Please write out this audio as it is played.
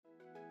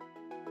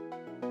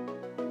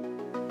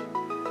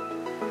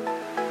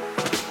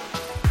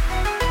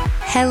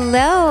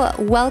Hello,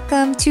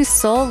 welcome to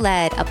Soul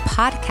Led, a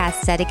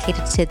podcast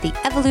dedicated to the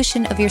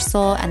evolution of your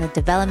soul and the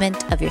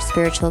development of your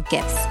spiritual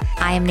gifts.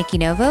 I am Nikki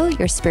Novo,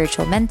 your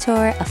spiritual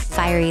mentor, a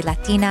fiery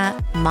Latina,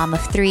 mom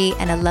of three,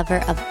 and a lover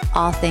of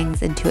all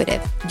things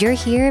intuitive. You're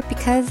here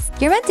because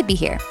you're meant to be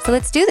here. So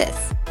let's do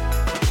this.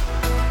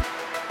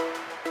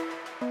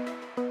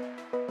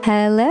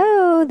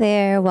 Hello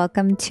there.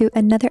 Welcome to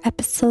another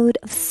episode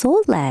of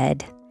Soul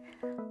Led.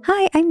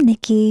 Hi, I'm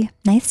Nikki.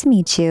 Nice to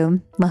meet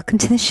you. Welcome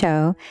to the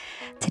show.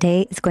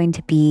 Today is going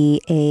to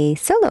be a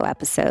solo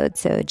episode,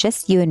 so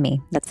just you and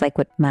me. That's like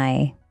what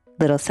my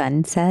little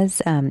son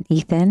says,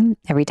 Ethan,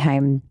 every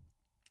time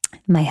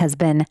my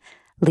husband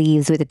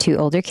leaves with the two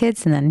older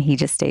kids and then he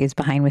just stays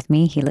behind with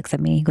me. He looks at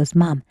me, he goes,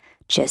 "Mom,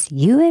 just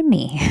you and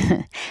me,"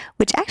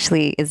 which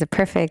actually is a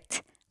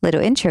perfect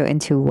little intro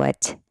into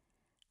what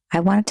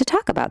I wanted to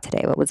talk about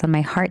today, what was on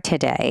my heart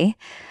today.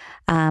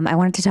 I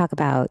wanted to talk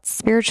about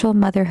spiritual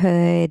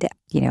motherhood,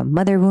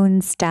 mother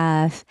wound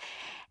stuff,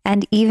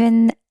 and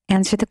even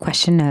answer the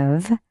question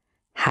of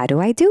how do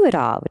I do it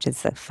all, which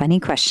is a funny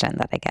question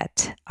that I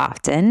get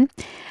often.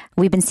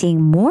 We've been seeing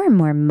more and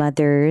more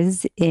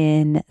mothers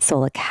in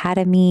Soul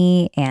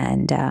Academy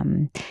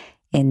and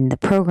in the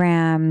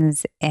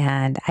programs.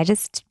 And I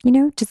just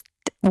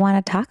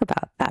want to talk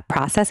about that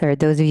process, or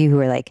those of you who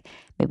are like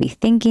maybe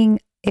thinking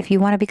if you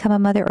want to become a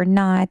mother or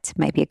not,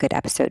 might be a good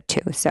episode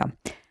too. So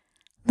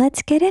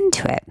let's get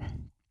into it.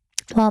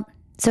 Well,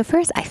 so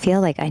first I feel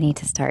like I need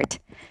to start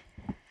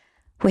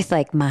with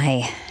like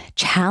my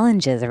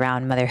challenges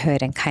around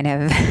motherhood and kind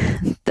of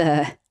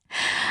the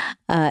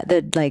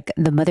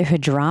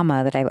motherhood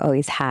drama that I've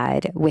always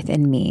had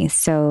within me.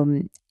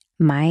 So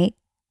my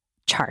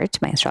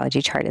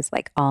astrology chart is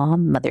like all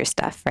mother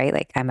stuff, right?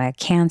 Like I'm a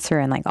Cancer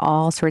in like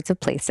all sorts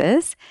of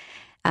places,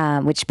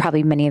 which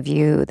probably many of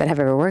you that have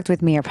ever worked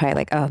with me are probably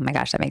like, oh my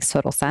gosh, that makes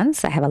total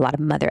sense. I have a lot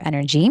of mother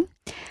energy.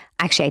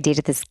 Actually, I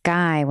dated this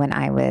guy when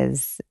I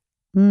was,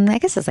 I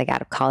guess it's like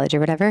out of college or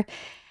whatever.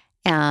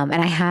 And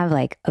I have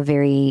like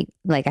I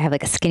have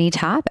like a skinny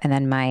top and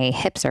then my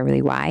hips are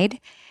really wide.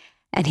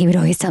 And he would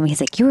always tell me, he's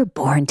like, you were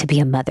born to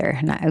be a mother.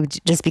 And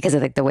just because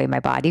of like the way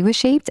my body was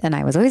shaped. And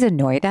I was always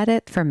annoyed at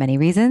it for many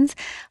reasons.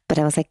 But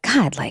I was like,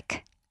 God,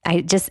 like I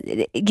just,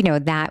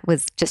 that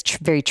was just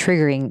very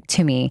triggering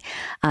to me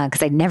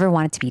because I never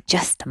wanted to be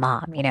just a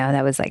mom.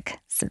 That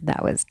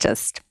was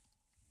just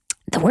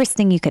the worst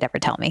thing you could ever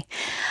tell me.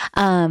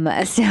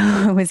 So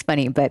it was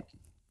funny, but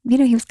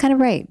he was kind of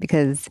right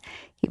because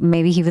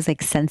maybe he was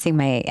like sensing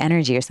my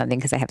energy or something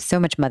because I have so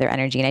much mother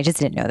energy and I just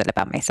didn't know that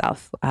about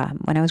myself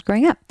when I was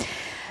growing up.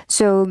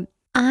 So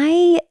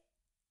I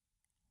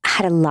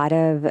had a lot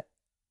of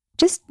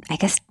I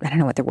don't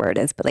know what the word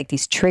is, but like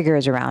these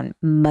triggers around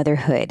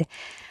motherhood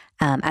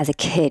as a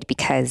kid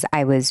because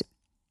I was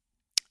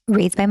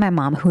raised by my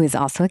mom, who is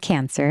also a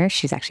Cancer.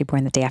 She's actually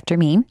born the day after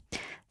me.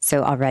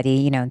 So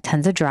already,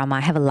 tons of drama.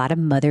 I have a lot of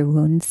mother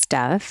wound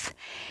stuff.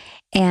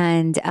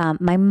 And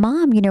my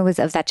mom, was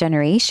of that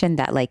generation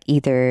that like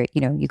either,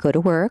 you go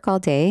to work all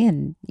day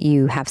and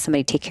you have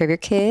somebody take care of your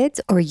kids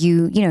or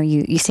you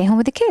stay home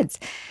with the kids,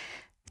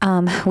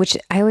 which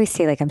I always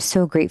say, like, I'm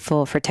so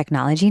grateful for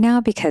technology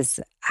now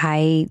because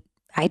I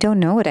don't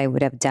know what I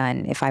would have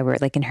done if I were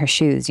like in her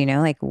shoes,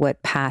 like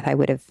what path I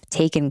would have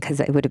taken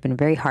because it would have been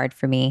very hard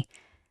for me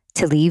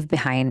to leave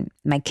behind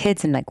my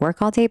kids and like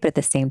work all day. But at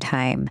the same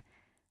time,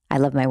 I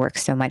love my work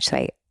so much.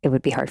 So it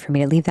would be hard for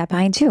me to leave that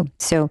behind too.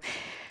 So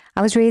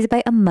I was raised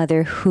by a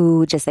mother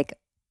who just like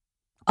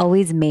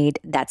always made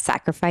that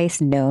sacrifice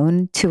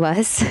known to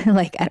us,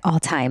 like at all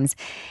times.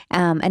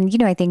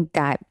 And, I think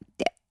that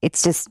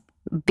it's just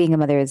being a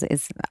mother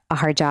is a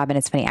hard job. And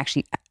it's funny,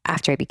 actually,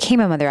 after I became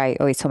a mother, I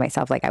always told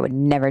myself like I would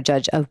never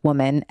judge a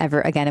woman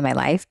ever again in my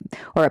life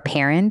or a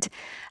parent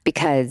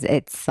because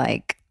it's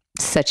like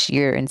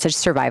you're in such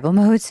survival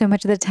mode so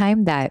much of the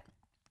time that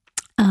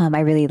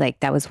I really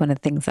that was one of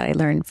the things that I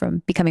learned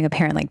from becoming a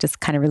parent, like just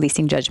kind of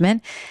releasing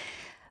judgment.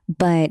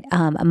 But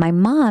my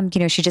mom,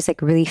 she just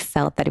like really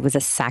felt that it was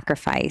a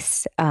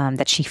sacrifice,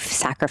 that she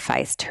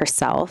sacrificed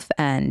herself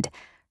and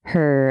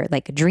her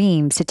like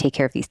dreams to take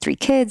care of these three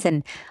kids.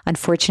 And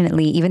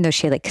unfortunately, even though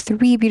she had like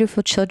three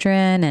beautiful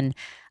children and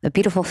a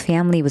beautiful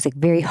family, it was like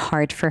very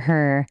hard for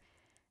her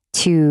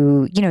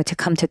to, to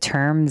come to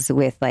terms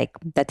with like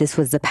that this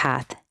was the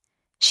path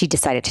she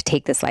decided to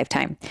take this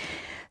lifetime.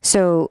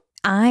 So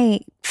I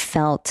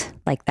felt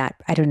like that.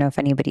 I don't know if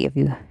anybody of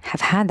you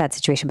have had that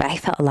situation, but I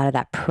felt a lot of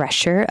that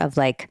pressure of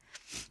like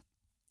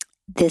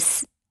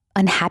this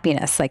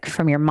unhappiness, like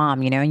from your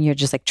mom, and you're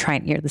just like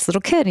you're this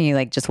little kid and you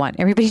like just want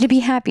everybody to be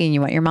happy and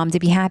you want your mom to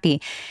be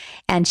happy.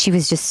 And she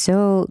was just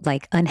so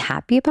like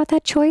unhappy about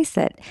that choice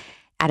that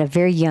at a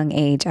very young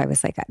age, I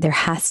was like, there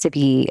has to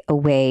be a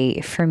way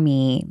for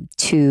me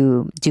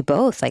to do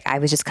both. Like I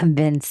was just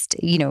convinced,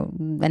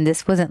 and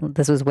this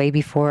was way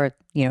before,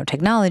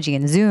 technology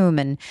and Zoom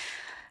and,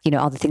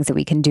 all the things that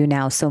we can do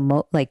now.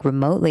 So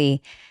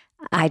remotely,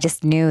 I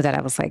just knew that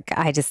I was like,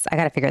 I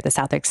got to figure this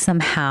out. Like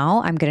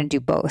somehow I'm going to do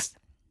both.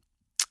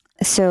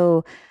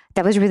 So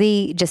that was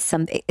really just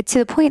to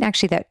the point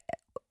actually that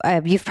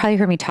you've probably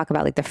heard me talk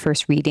about like the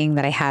first reading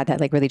that I had that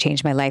like really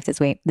changed my life.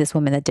 This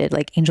woman that did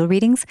like angel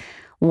readings.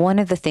 One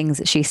of the things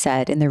that she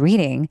said in the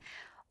reading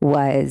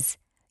was,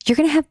 "You're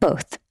going to have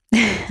both."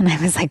 And I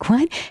was like,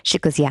 "What?" She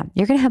goes, "Yeah,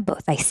 you're going to have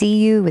both. I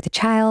see you with a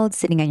child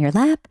sitting on your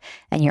lap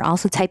and you're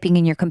also typing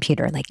in your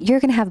computer. Like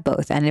you're going to have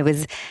both." And it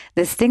was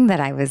this thing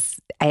that I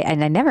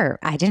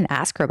didn't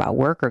ask her about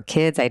work or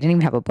kids. I didn't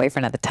even have a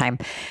boyfriend at the time.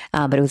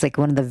 But it was like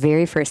one of the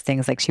very first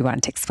things like she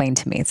wanted to explain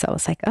to me. So I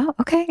was like, "Oh,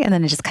 okay." And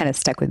then it just kind of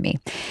stuck with me.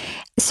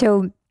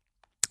 So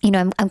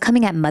I'm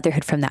coming at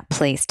motherhood from that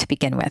place to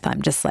begin with.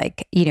 I'm just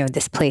like,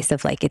 this place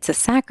of like, it's a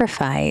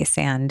sacrifice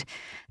and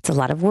it's a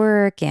lot of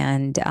work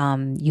and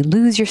you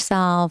lose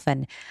yourself.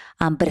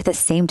 But at the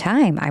same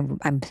time, I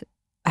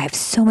have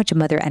so much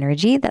mother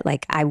energy that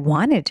like I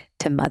wanted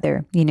to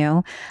mother.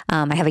 I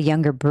have a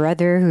younger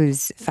brother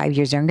who's 5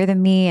 years younger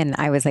than me. And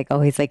I was like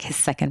always like his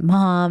second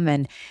mom.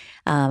 And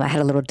I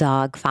had a little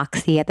dog,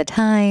 Foxy, at the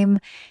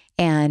time.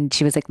 And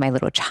she was like my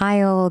little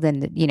child.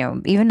 And,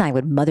 even I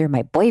would mother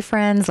my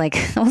boyfriends. Like,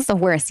 it was the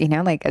worst,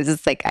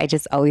 like, I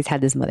just always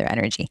had this mother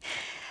energy.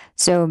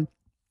 So,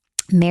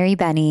 marry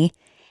Benny.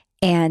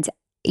 And,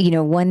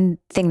 one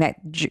thing that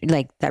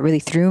really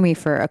threw me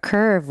for a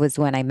curve was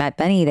when I met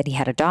Benny, that he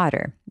had a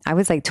daughter. I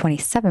was like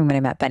 27 when I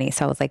met Benny.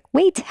 So I was like,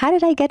 wait, how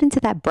did I get into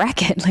that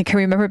bracket? Like, I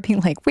remember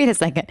being like, wait a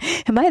second,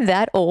 am I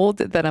that old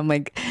that I'm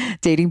like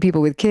dating people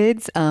with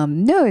kids?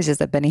 No, it's just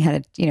that Benny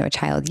had a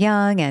child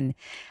young, and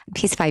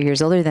he's 5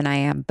 years older than I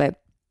am,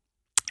 but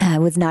I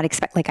was not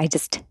I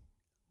just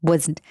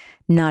was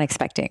not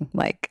expecting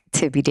like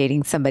to be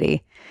dating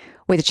somebody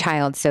with a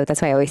child. So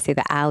that's why I always say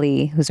that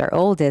Allie, who's our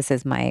oldest,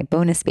 is my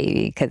bonus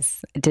baby,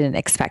 because I didn't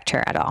expect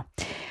her at all.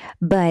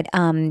 But,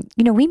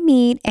 we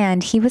meet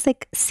and he was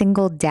like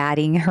single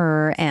dadding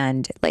her,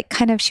 and like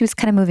she was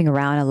kind of moving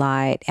around a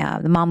lot.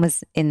 The mom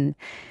was in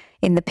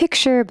the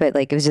picture, but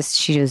like, it was just,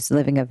 she was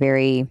living a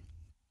very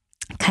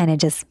kind of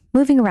just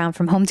moving around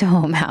from home to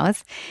home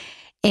house.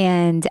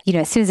 And,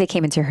 as soon as I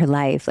came into her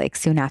life, like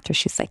soon after,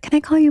 she's like, "Can I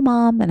call you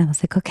mom?" And I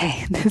was like,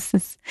 "Okay, this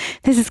is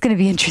going to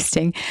be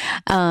interesting."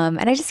 And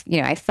I just,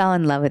 I fell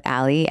in love with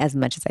Allie as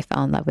much as I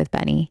fell in love with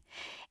Benny.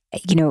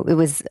 It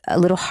was a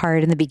little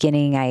hard in the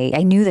beginning.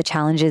 I knew the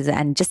challenges,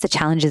 and just the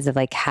challenges of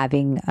like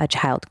having a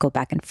child go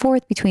back and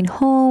forth between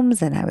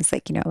homes. And I was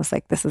like,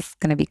 this is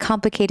going to be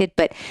complicated.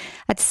 But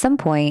at some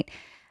point,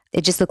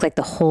 it just looked like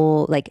the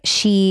whole, like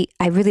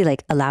I really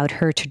like allowed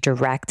her to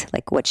direct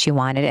like what she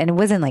wanted. And it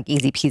wasn't like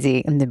easy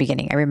peasy in the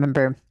beginning. I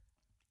remember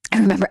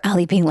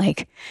Allie being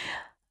like,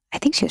 I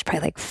think she was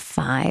probably like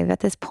 5 at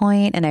this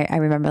point. And I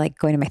remember like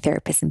going to my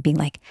therapist and being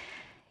like,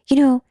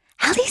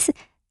 she's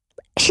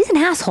an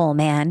asshole,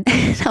 man.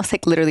 I was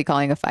like literally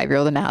calling a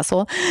 5-year-old an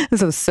asshole.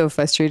 So I was so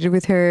frustrated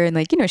with her. And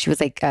like, she was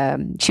like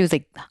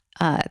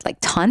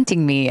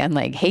taunting me and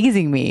like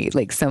hazing me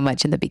like so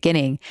much in the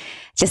beginning,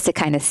 just to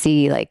kind of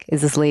see like,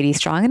 is this lady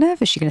strong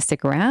enough? Is she going to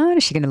stick around?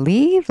 Is she going to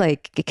leave?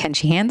 Like, can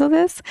she handle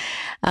this?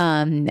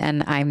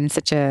 And I'm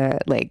such a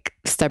like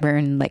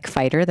stubborn like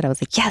fighter that I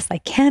was like, yes, I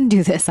can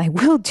do this. I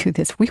will do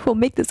this. We will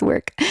make this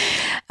work.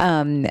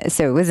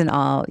 So it wasn't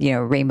all,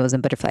 rainbows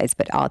and butterflies,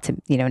 but all to,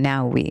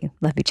 now we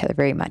love each other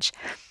very much.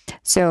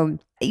 So,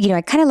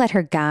 I kind of let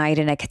her guide,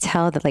 and I could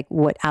tell that like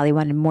what Allie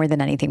wanted more than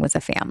anything was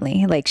a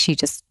family. Like she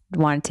just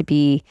wanted to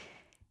be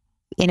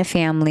in a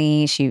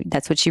family.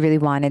 That's what she really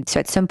wanted. So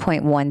at some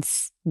point,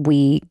 once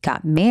we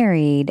got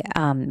married,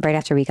 right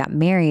after we got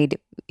married,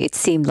 it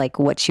seemed like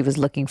what she was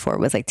looking for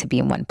was like to be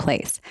in one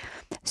place.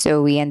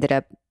 So we ended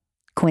up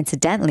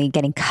coincidentally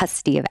getting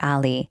custody of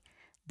Allie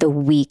the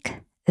week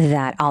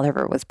that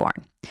Oliver was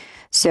born.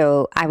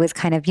 So I was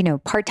kind of,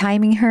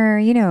 part-timing her,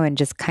 and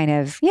just kind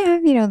of,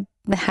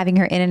 having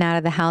her in and out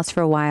of the house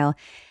for a while.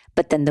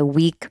 But then the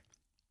week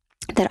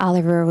that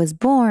Oliver was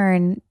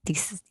born,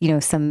 these,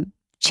 some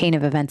chain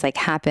of events like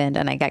happened,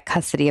 and I got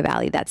custody of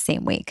Allie that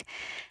same week.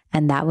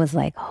 And that was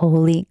like,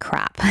 holy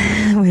crap.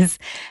 It was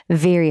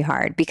very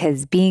hard,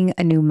 because being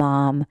a new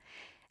mom,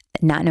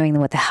 not knowing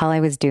what the hell I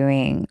was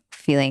doing,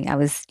 feeling I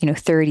was,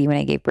 30 when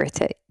I gave birth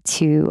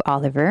to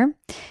Oliver,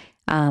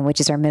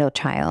 which is our middle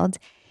child.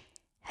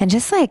 And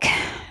just like,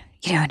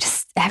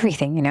 just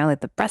everything, like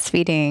the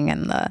breastfeeding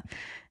and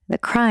the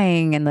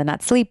crying and the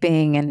not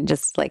sleeping, and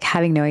just like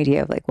having no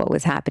idea of like what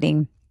was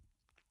happening.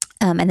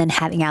 And then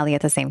having Allie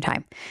at the same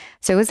time.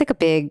 So it was like a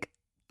big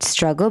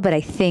struggle, but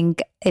I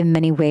think in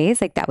many ways,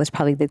 like that was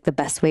probably the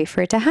best way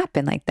for it to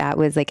happen. Like that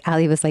was like,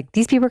 Allie was like,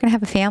 these people are going to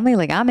have a family.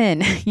 Like I'm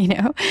in,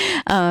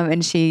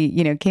 and she,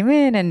 came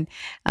in, and,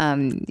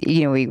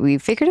 we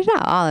figured it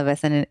out, all of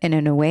us. And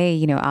in a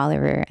way,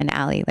 Oliver and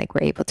Allie like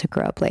were able to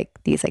grow up like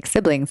these like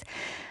siblings.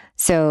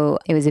 So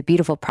it was a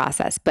beautiful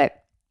process, but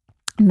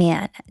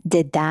man,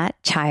 did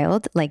that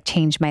child like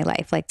change my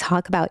life? Like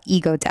talk about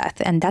ego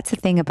death. And that's the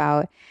thing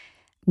about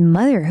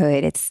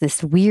motherhood. It's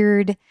this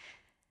weird,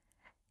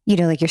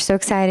 like you're so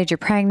excited, you're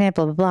pregnant,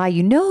 blah, blah,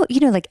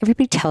 blah. Like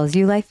everybody tells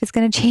you life is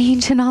going to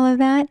change and all of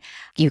that.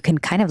 You can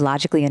kind of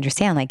logically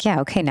understand like, yeah,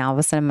 okay, now all of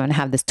a sudden I'm going to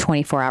have this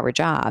 24-hour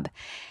job.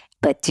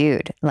 But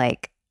dude,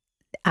 like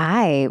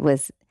I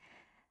was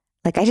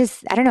like, I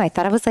don't know. I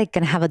thought I was like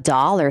going to have a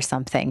doll or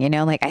something,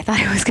 like I thought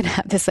I was going to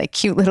have this like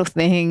cute little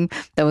thing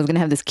that was going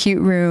to have this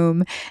cute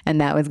room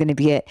and that was going to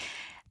be it.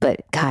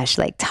 But gosh,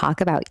 like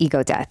talk about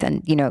ego death.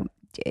 And,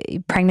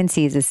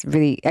 pregnancy is this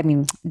really, I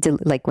mean,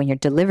 like when you're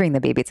delivering the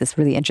baby, it's this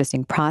really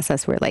interesting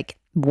process where like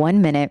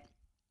 1 minute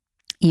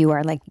you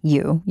are like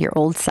your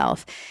old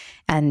self.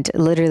 And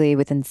literally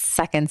within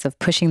seconds of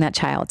pushing that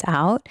child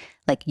out,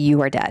 like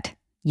you are dead.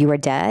 You are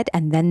dead.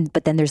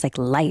 But then there's like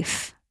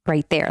life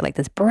right there, like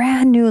this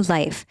brand new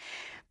life.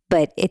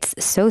 But it's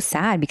so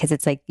sad because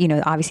it's like,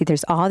 obviously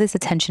there's all this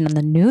attention on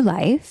the new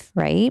life,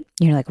 right?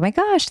 You're like, oh my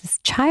gosh, this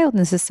child,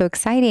 this is so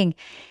exciting.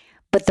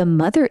 But the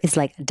mother is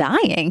like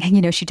dying,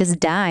 she just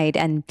died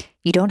and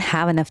you don't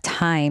have enough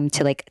time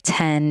to like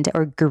tend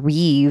or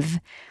grieve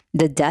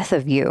the death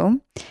of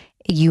you.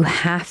 You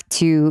have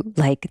to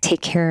like take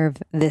care of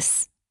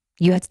this.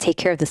 You have to take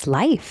care of this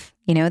life,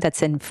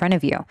 that's in front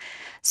of you.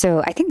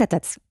 So I think that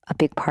that's a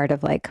big part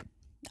of like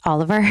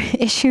all of our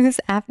issues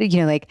after,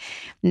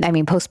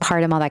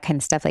 postpartum, all that kind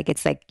of stuff. Like,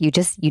 it's like, you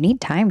need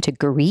time to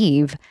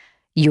grieve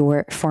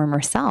your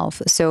former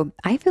self. So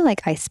I feel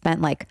like I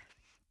spent like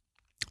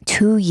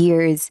 2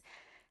 years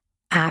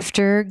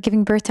after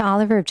giving birth to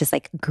Oliver of just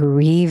like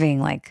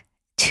grieving, like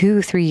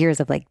 2-3 years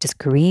of like just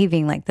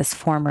grieving like this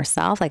former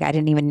self. Like I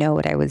didn't even know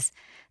that I was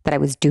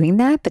doing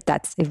that, but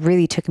it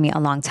really took me a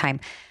long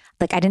time.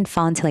 Like I didn't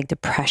fall into like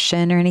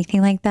depression or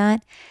anything like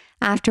that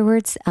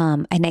afterwards.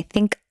 And I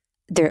think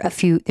there's a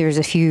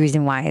few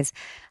reasons why.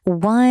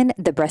 One,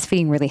 the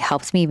breastfeeding really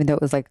helped me, even though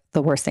it was like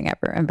the worst thing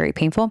ever and very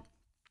painful,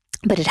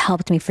 but it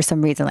helped me for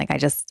some reason. Like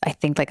I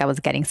think like I was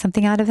getting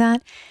something out of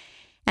that.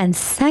 And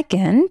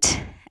second,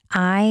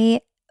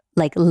 I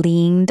like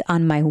leaned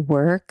on my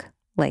work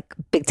like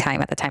big time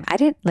at the time. At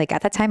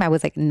that time I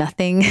was like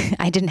nothing.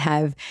 I didn't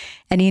have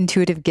any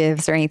intuitive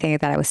gifts or anything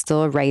like that. I was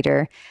still a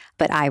writer,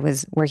 but I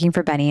was working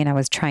for Benny and I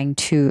was trying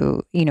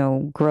to,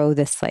 grow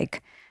this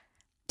like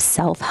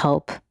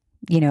self-help,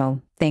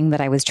 thing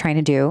that I was trying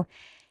to do.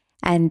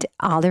 And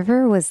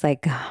Oliver was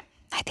like,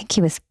 I think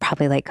he was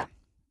probably like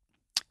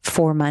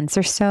 4 months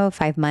or so,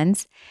 5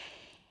 months.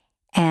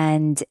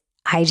 And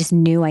I just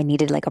knew I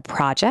needed like a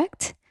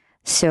project.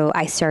 So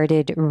I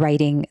started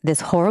writing this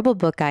horrible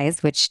book,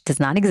 guys, which does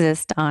not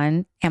exist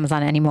on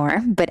Amazon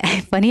anymore. But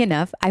funny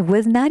enough, I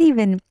was not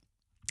even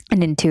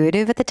an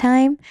intuitive at the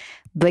time.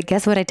 But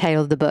guess what I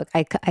titled the book?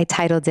 I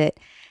titled it,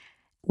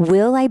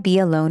 Will I Be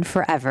Alone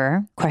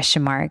Forever? ?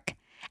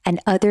 And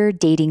other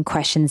dating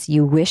questions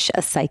you wish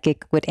a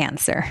psychic would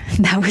answer.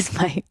 That was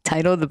my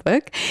title of the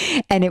book.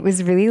 And it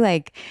was really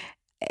like,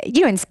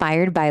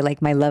 inspired by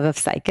like my love of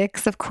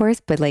psychics, of course,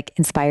 but like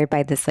inspired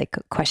by this like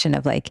question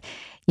of like,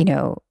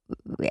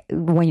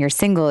 when you're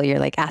single, you're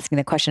like asking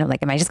the question of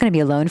like, am I just going to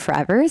be alone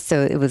forever?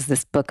 So it was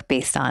this book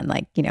based on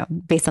like,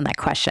 based on that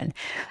question.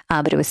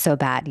 But it was so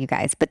bad, you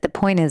guys. But the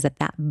point is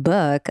that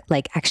book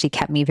like actually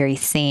kept me very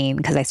sane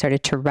because I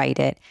started to write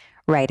it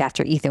right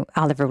after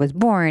Oliver was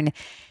born,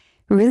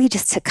 really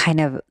just to kind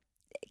of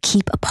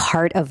keep a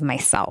part of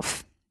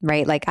myself.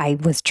 Right? Like I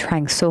was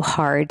trying so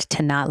hard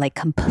to not like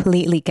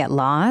completely get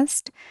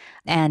lost.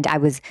 And I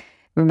was,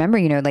 remember,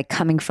 like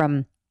coming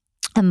from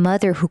a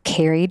mother who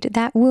carried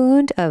that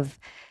wound of,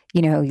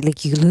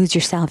 like you lose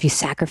yourself, you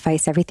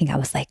sacrifice everything. I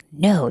was like,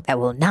 no, that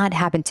will not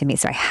happen to me.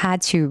 So I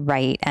had to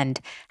write and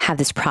have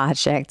this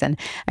project. And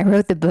I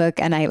wrote the book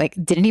and I like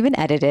didn't even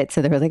edit it.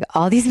 So there were like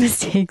all these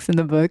mistakes in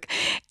the book.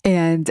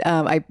 And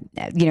I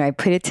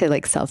put it to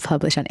like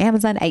self-publish on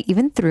Amazon. I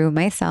even threw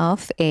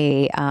myself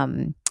a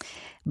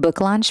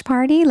book launch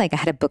party. Like I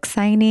had a book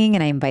signing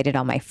and I invited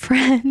all my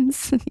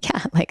friends.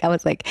 Yeah. Like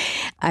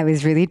I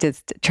was really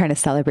just trying to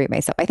celebrate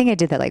myself. I think I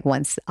did that like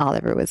once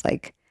Oliver was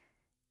like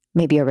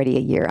maybe already a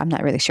year. I'm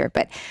not really sure.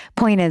 But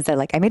point is that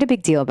like I made a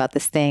big deal about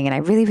this thing and I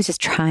really was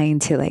just trying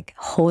to like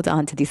hold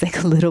on to these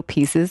like little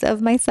pieces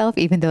of myself,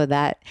 even though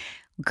that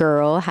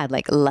girl had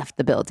like left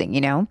the building,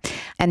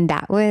 And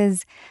that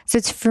was, so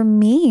it's for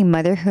me,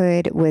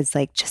 motherhood was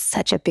like just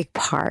such a big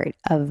part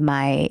of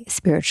my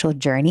spiritual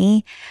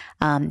journey.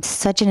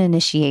 Such an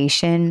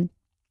initiation,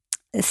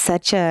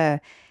 such a,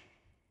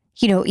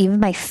 even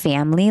my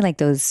family, like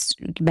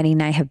Benny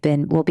and I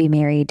will be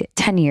married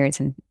 10 years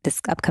in this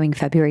upcoming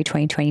February,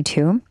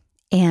 2022.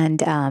 And,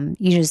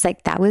 just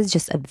like, that was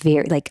just a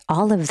very, like,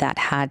 all of that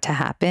had to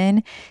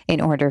happen in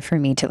order for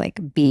me to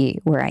like be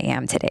where I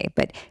am today.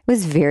 But it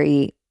was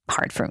very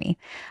hard for me.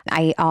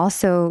 I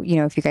also,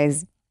 if you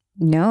guys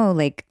know,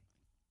 like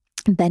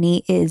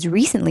Benny is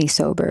recently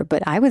sober,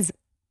 but I was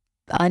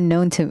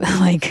unknown to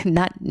like,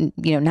 not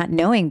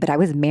knowing, but I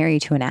was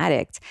married to an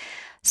addict.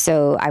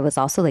 So I was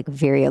also like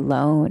very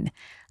alone.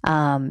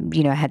 I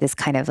had this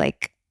kind of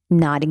like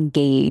not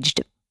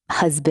engaged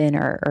husband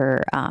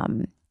or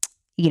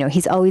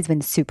he's always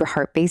been super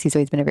heart-based. He's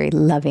always been a very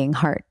loving,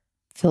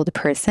 heart-filled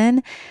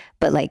person,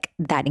 but like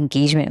that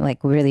engagement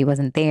like really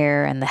wasn't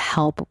there and the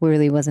help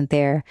really wasn't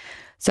there.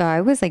 So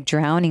I was like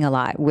drowning a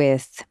lot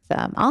with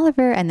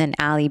Oliver, and then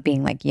Allie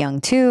being like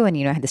young too. And,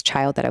 I had this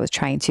child that I was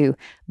trying to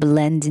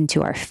blend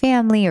into our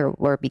family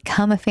or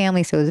become a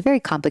family. So it was very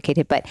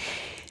complicated, but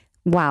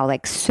wow,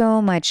 like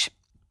so much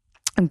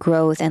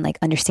growth and like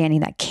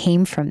understanding that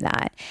came from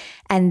that.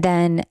 And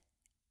then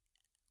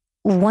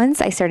once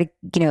I started,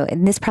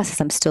 in this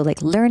process, I'm still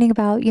like learning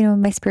about,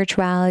 my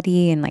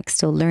spirituality and like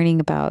still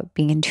learning about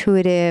being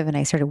intuitive. And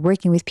I started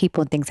working with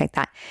people and things like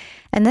that.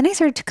 And then I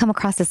started to come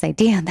across this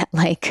idea that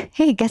like,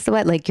 hey, guess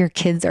what? Like your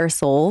kids are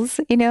souls,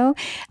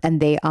 and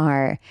they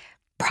are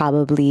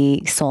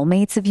probably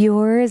soulmates of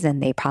yours,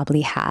 and they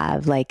probably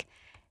have like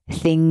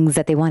things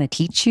that they want to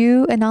teach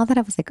you and all that.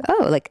 I was like,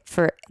 oh, like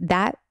for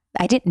that,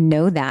 I didn't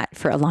know that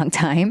for a long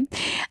time.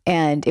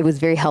 And it was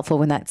very helpful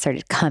when that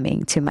started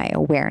coming to my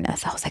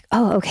awareness. I was like,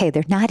 oh, okay,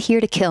 they're not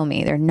here to kill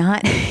me. They're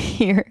not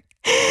here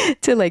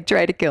to like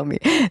try to kill me.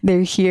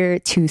 They're here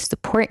to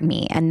support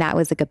me. And that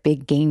was like a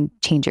big game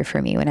changer for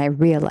me when I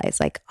realized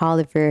like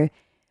Oliver,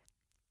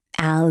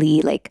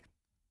 Allie, like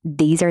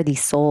these are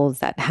these souls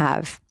that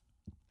have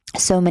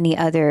so many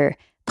other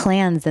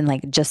plans than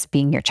like just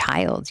being your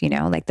child,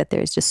 like that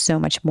there's just so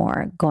much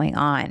more going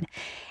on.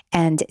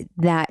 And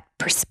that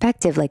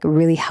perspective like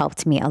really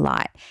helped me a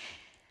lot.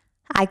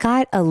 I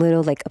got a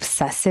little like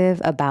obsessive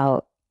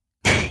about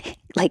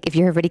like if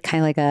you're already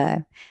kind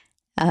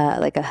of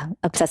like a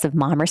obsessive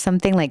mom or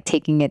something, like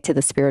taking it to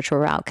the spiritual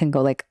route can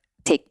go like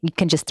you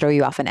can just throw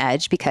you off an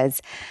edge,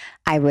 because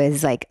I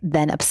was like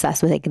then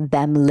obsessed with like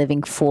them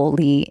living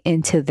fully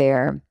into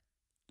their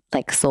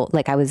like soul.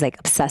 Like I was like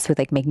obsessed with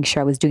like making sure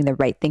I was doing the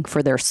right thing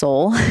for their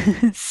soul.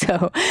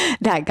 So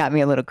that got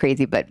me a little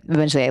crazy, but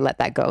eventually I let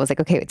that go. I was like,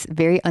 okay, it's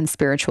very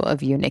unspiritual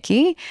of you,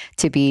 Nikki,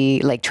 to be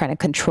like trying to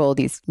control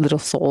these little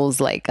souls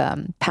like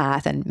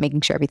path and making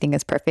sure everything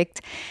is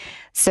perfect.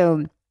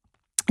 So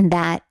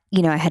that,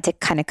 I had to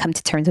kind of come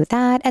to terms with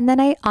that. And then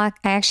I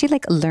actually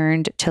like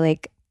learned to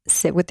like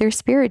sit with their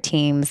spirit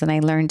teams, and I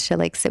learned to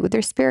like sit with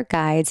their spirit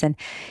guides, and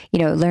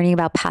learning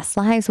about past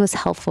lives was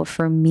helpful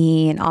for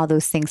me and all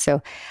those things.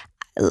 So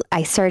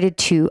I started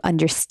to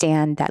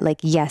understand that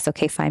like, yes,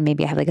 okay, fine,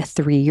 maybe I have like a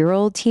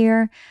 3-year-old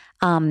here,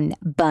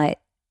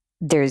 but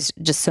there's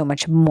just so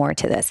much more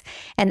to this.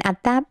 And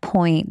at that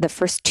point, my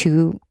first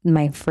two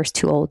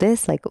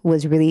oldest like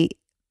was really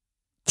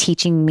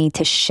teaching me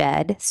to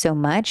shed so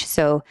much.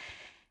 So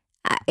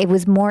it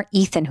was more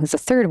Ethan, who's the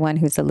third one,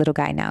 who's a little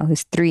guy now,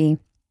 who's 3,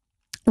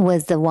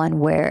 was the one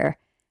where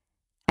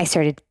I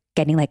started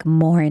getting like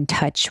more in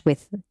touch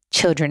with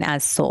children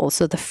as souls.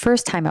 So the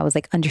first time I was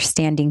like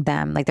understanding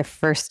them, like the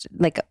first,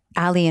 like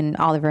Allie and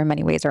Oliver in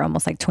many ways are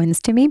almost like twins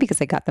to me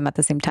because I got them at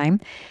the same time.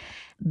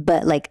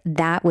 But like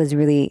that was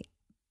really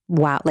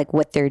wow, like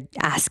what they're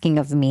asking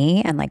of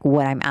me and like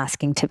what I'm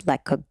asking to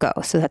let go.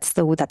 So that's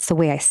the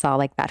way I saw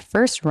like that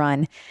first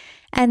run.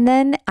 And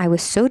then I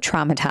was so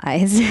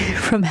traumatized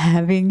from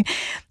having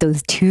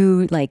these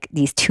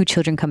two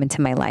children come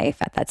into my life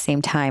at that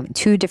same time, in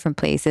 2 different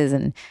places,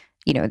 and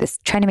this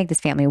trying to make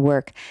this family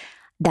work,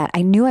 that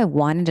I knew I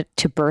wanted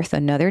to birth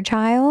another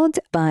child,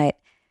 but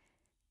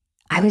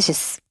I was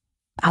just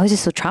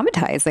so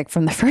traumatized like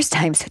from the first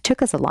time. So it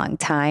took us a long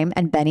time.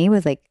 And Benny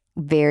was like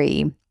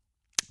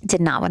did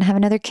not want to have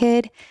another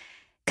kid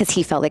because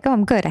he felt like, oh,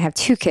 I'm good. I have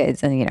 2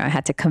 kids. And, I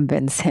had to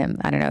convince him.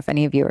 I don't know if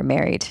any of you are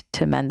married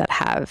to men that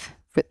have,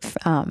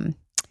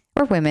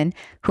 or women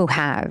who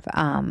have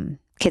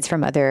kids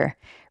from other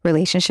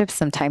relationships.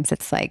 Sometimes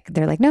it's like,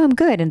 they're like, no, I'm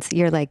good. And so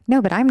you're like,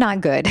 no, but I'm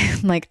not good.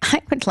 Like,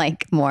 I would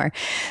like more.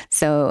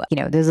 So,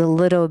 there's a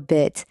little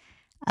bit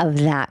of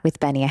that with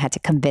Benny. I had to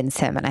convince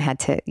him, and I had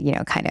to,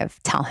 kind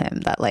of tell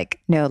him that like,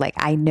 no, like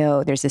I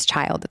know there's this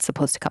child that's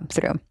supposed to come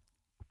through.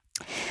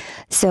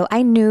 So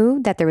I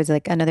knew that there was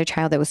like another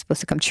child that was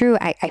supposed to come true.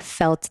 I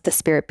felt the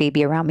spirit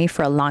baby around me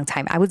for a long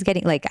time. I was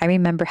getting like, I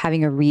remember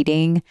having a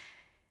reading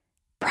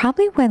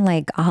probably when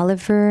like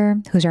Oliver,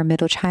 who's our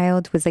middle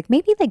child, was like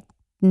maybe like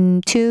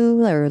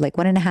 2 or like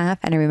 1.5.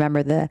 And I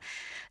remember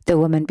the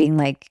woman being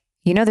like,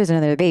 there's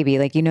another baby,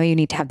 like, you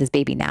need to have this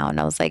baby now. And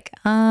I was like,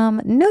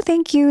 no,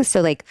 thank you.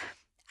 So like,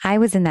 I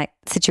was in that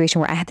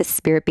situation where I had this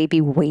spirit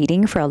baby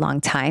waiting for a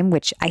long time,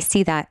 which I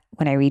see that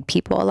when I read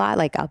people a lot.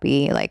 Like I'll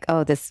be like,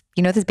 oh, this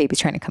baby's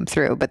trying to come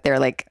through, but they're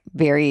like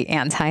very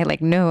anti,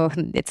 like, no,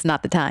 it's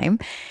not the time.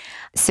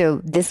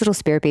 So this little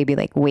spirit baby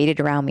like waited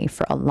around me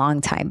for a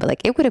long time, but like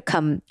it would have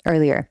come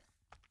earlier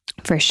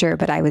for sure.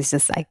 But I was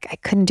just like, I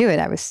couldn't do it.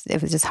 It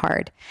was just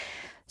hard.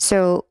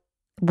 So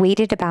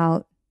waited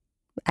about,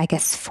 I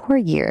guess, 4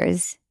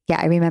 years. Yeah,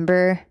 I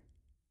remember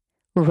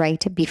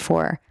right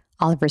before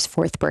Oliver's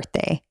 4th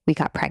birthday, we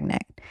got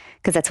pregnant,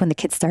 because that's when the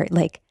kids start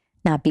like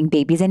not being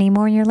babies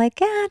anymore. And you're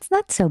like, yeah, it's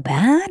not so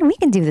bad. We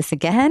can do this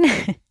again.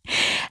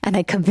 And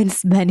I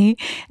convinced Benny.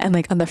 And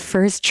like on the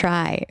first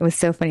try, it was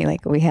so funny.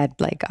 Like we had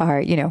like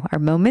our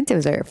moment. It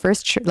was our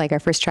first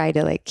try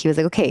to like, he was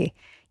like, okay,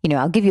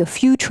 I'll give you a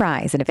few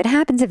tries. And if it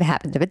happens, it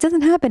happens. If it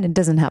doesn't happen, it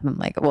doesn't happen. I'm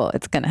like, well,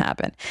 it's going to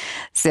happen.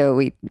 So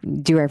we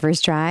do our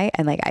first try.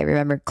 And like, I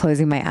remember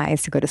closing my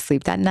eyes to go to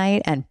sleep that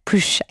night, and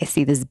poosh, I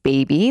see this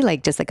baby,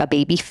 like just like a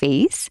baby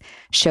face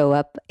show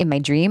up in my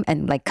dream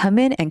and like come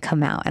in and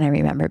come out. And I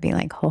remember being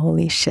like,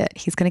 holy shit,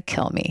 he's going to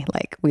kill me.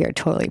 Like we are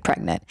totally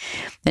pregnant.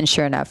 And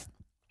sure enough,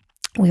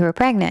 we were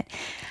pregnant.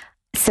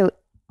 So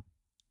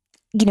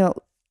you know,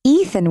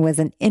 Ethan was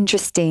an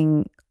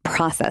interesting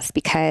process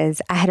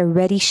because I had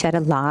already shed a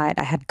lot.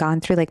 I had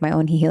gone through like my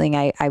own healing.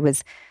 I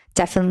was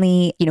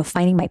definitely,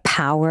 finding my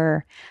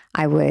power.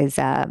 I was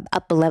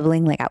up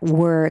leveling like at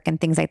work and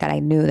things like that. I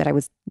knew that I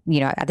was,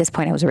 at this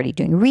point I was already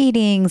doing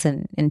readings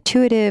and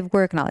intuitive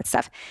work and all that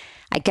stuff.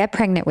 I get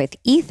pregnant with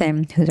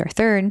Ethan, who's our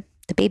third,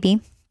 the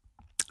baby.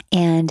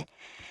 And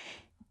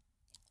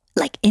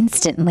like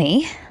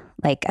instantly,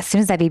 like as soon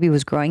as that baby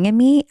was growing in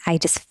me, I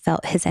just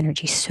felt his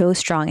energy so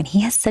strong. And he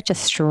has such a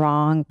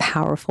strong,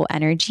 powerful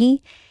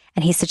energy.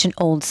 And he's such an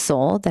old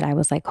soul that I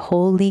was like,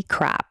 holy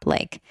crap.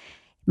 Like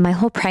my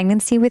whole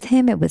pregnancy with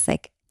him, it was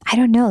like, I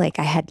don't know, like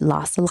I had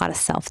lost a lot of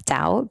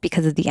self-doubt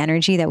because of the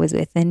energy that was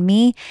within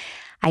me.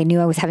 I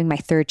knew I was having my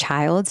third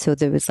child. So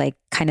there was like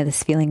kind of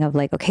this feeling of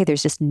like, okay,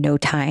 there's just no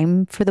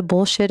time for the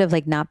bullshit of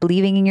like not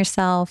believing in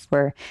yourself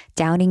or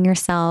doubting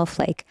yourself,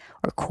 like,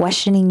 or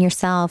questioning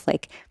yourself.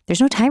 Like there's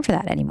no time for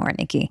that anymore,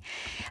 Nikki.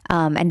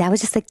 And that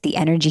was just like the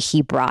energy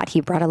he brought. He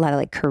brought a lot of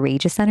like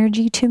courageous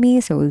energy to me.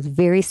 So it was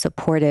very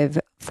supportive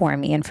for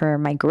me and for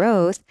my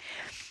growth.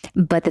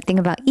 But the thing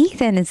about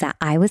Ethan is that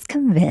I was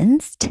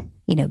convinced,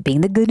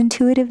 being the good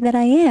intuitive that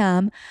I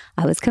am,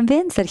 I was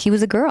convinced that he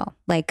was a girl.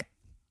 Like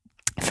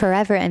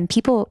forever. And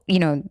people,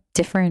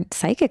 different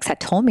psychics had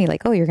told me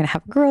like, oh, you're going to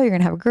have a girl, you're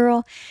going to have a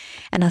girl.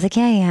 And I was like,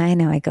 yeah, I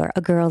know. I go,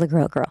 a girl.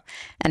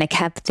 And I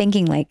kept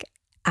thinking like,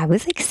 I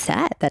was like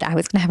set that I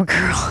was going to have a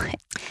girl.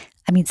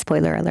 I mean,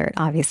 spoiler alert,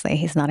 obviously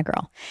he's not a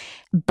girl,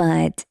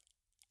 but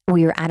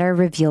we were at our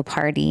reveal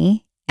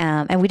party.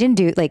 And we didn't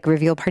do like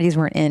reveal parties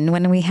weren't in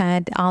when we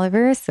had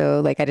Oliver. So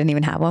like, I didn't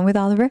even have one with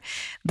Oliver,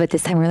 but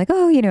this time we were like,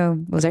 oh,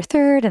 it was our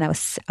third. And I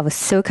was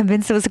so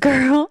convinced it was a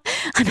girl.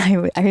 And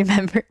I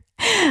remember,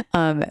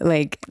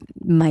 like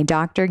my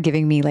doctor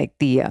giving me like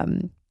the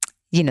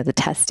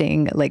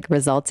testing like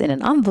results in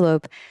an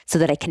envelope so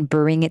that I can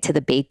bring it to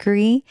the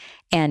bakery.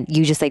 And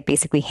you just like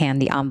basically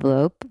hand the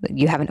envelope.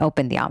 You haven't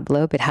opened the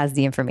envelope. It has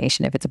the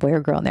information if it's a boy or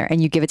girl in there.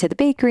 And you give it to the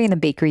bakery, and the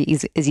bakery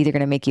is either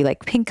going to make you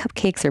like pink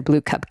cupcakes or blue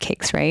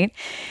cupcakes, right?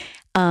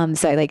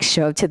 So I like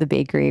show up to the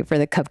bakery for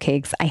the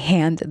cupcakes. I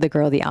hand the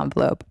girl the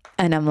envelope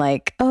and I'm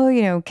like,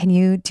 oh, can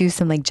you do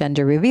some like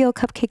gender reveal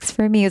cupcakes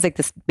for me? It was like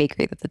this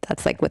bakery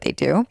that's like what they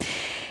do.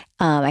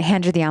 I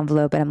hand her the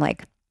envelope and I'm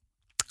like,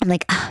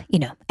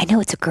 I know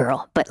it's a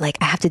girl, but like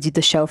I have to do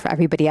the show for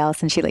everybody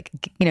else. And she like,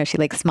 she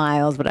like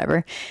smiles,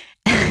 whatever.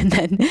 And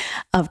then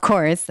of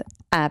course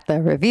at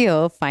the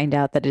reveal, find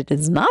out that it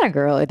is not a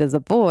girl, it is a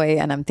boy.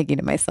 And I'm thinking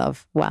to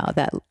myself, wow,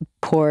 that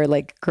poor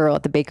like girl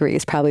at the bakery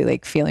is probably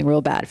like feeling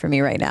real bad for me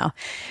right now.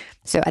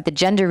 So at the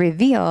gender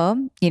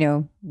reveal,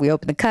 we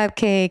open the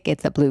cupcake,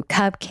 it's a blue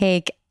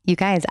cupcake. You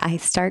guys, I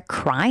start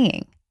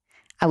crying.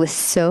 I was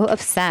so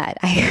upset.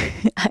 I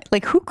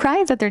like, who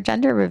cries at their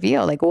gender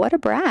reveal? Like, what a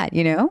brat,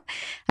 I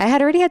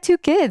had already had 2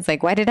 kids.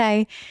 Like, why did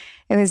it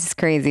was just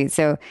crazy.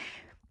 So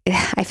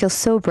I feel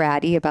so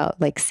bratty about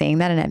like saying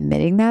that and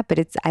admitting that,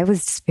 but I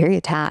was just very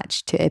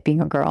attached to it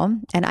being a girl.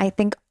 And I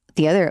think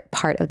the other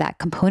part of that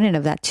component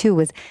of that too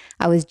was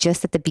I was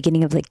just at the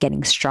beginning of like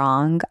getting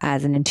strong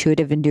as an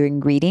intuitive and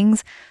doing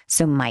readings.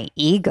 So my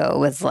ego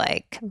was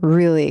like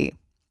really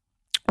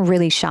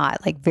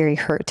shot, like very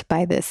hurt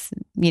by this,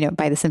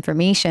 by this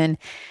information.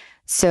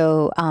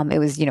 So it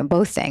was,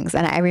 both things.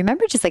 And I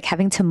remember just like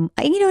having to,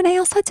 and I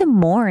also had to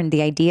mourn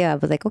the idea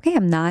of like, okay,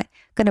 I'm not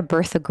going to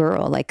birth a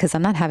girl, like, cause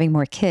I'm not having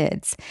more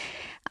kids.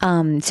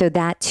 So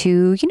that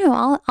too,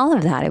 all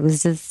of that, it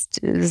was just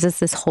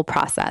this whole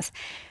process.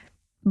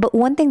 But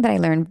one thing that I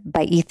learned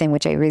by Ethan,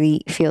 which I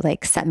really feel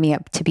like set me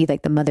up to be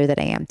like the mother that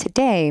I am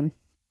today,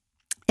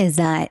 is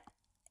that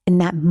in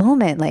that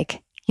moment,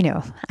 like,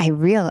 I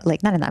realized,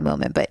 like, not in that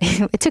moment, but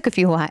it took a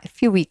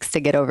few weeks to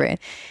get over it.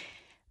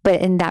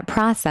 But in that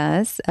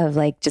process of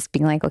like, just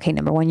being like, okay,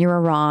 number 1, you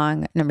were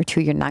wrong. Number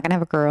 2, you're not going to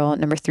have a girl.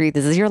 Number 3,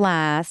 this is your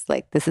last,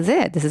 like, this is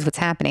it. This is what's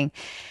happening.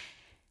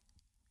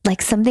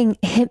 Like something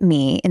hit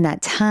me in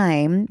that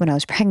time when I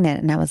was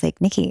pregnant and I was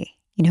like, Nikki,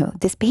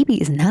 this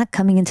baby is not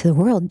coming into the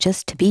world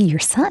just to be your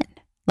son.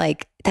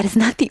 Like that is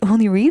not the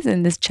only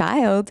reason this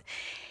child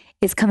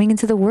is coming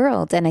into the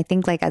world. And I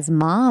think like as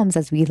moms,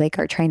 as we like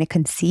are trying to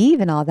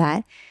conceive and all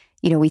that,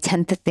 we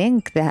tend to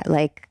think that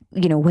like,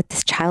 what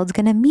this child's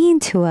going to mean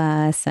to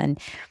us and,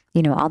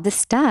 all this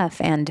stuff.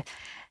 And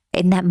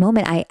in that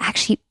moment, I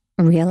actually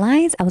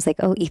realized, I was like,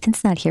 oh,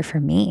 Ethan's not here for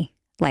me.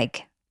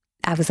 Like,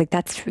 I was like,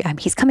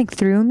 he's coming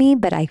through me,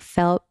 but I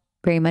felt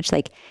very much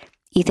like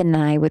Ethan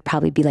and I would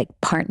probably be like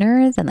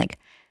partners and like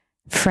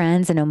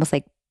friends and almost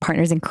like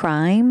partners in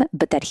crime,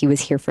 but that he was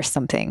here for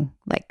something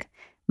like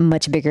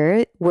much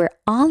bigger, where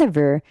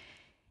Oliver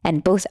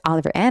and both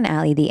Oliver and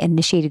Allie, they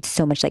initiated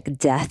so much like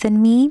death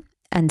in me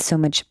and so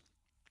much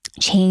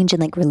change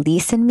and like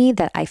release in me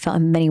that I felt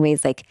in many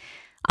ways like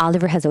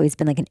Oliver has always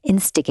been like an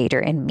instigator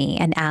in me,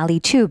 and Allie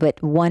too,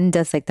 but one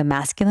does like the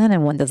masculine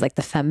and one does like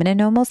the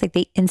feminine almost. Like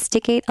they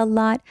instigate a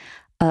lot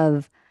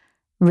of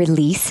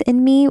release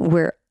in me,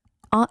 where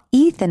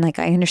Ethan, like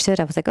I understood,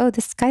 I was like, oh,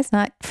 this guy's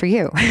not for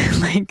you.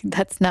 Like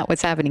that's not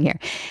what's happening here.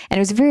 And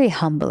it was very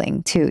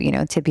humbling too,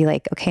 to be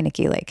like, okay,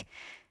 Nikki, like,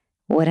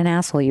 what an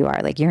asshole you are.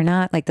 Like, you're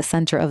not like the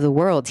center of the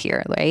world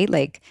here, right?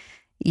 Like,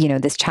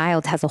 this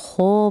child has a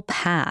whole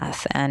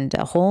path and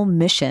a whole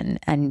mission.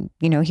 And,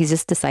 he's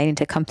just deciding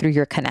to come through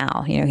your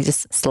canal. He's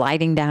just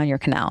sliding down your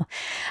canal.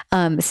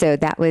 So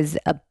that was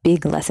a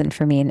big lesson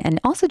for me. And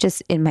also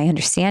just in my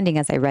understanding,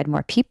 as I read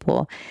more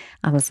people,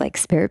 I was like,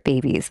 spirit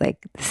babies,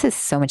 like this is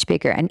so much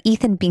bigger. And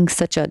Ethan being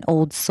such an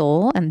old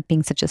soul and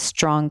being such a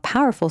strong,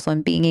 powerful soul,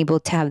 and being able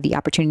to have the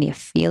opportunity of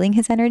feeling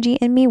his energy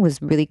in me was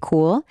really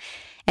cool.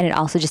 And it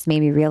also just made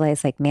me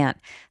realize, like, man,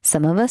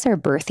 some of us are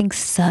birthing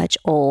such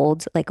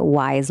old, like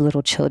wise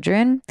little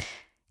children.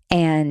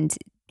 And,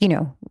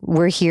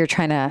 we're here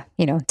trying to,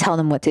 tell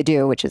them what to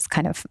do, which is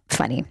kind of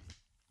funny.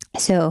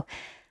 So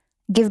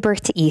give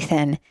birth to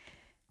Ethan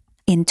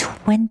in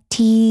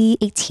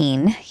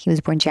 2018. He was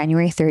born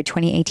January 3rd,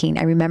 2018.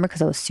 I remember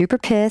because I was super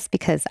pissed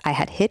because I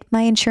had hit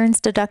my insurance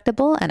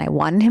deductible and I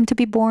wanted him to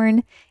be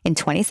born in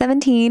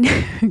 2017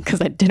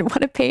 because I didn't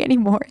want to pay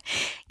anymore.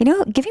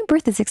 Giving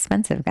birth is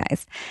expensive,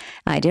 guys.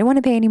 I didn't want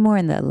to pay anymore.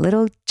 And the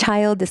little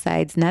child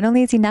decides not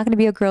only is he not going to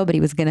be a girl, but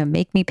he was going to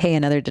make me pay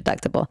another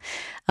deductible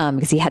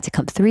because he had to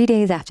come 3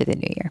 days after the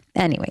new year.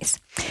 Anyways,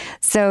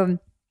 so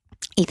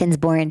Ethan's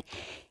born.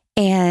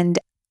 And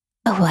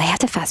I have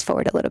to fast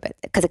forward a little bit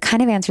because it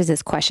kind of answers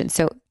this question.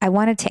 So I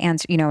wanted to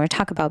answer, we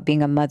talk about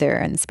being a mother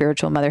and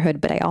spiritual motherhood,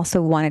 but I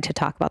also wanted to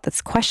talk about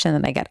this question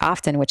that I get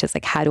often, which is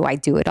like, how do I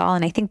do it all?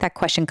 And I think that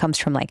question comes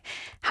from like,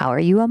 how are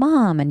you a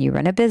mom and you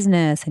run a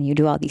business and you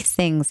do all these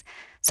things?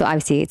 So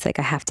obviously it's like,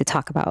 I have to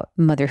talk about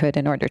motherhood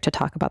in order to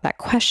talk about that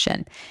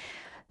question.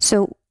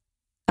 So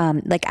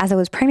like as I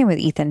was pregnant with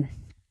Ethan,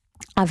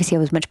 obviously I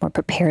was much more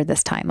prepared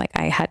this time. Like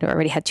I had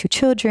already had 2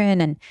 children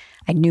and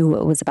I knew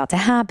what was about to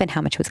happen,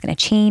 how much was going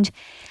to change.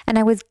 And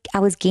I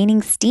was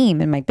gaining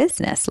steam in my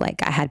business.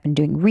 Like I had been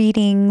doing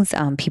readings.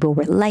 People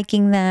were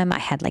liking them. I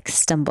had like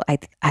I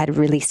had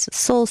released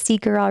Soul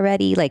Seeker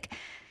already. Like,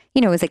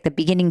 it was like the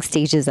beginning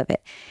stages of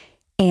it.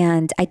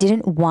 And I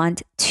didn't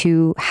want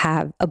to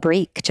have a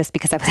break just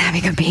because I was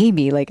having a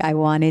baby. Like I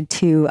wanted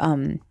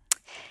to,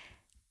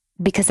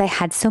 because I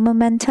had some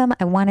momentum,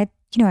 I wanted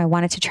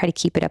to try to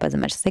keep it up as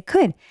much as I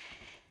could.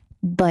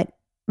 But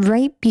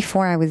right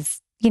before I was,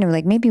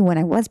 like maybe when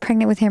I was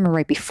pregnant with him or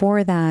right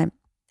before that,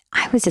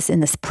 I was just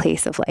in this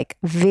place of like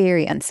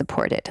very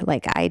unsupported.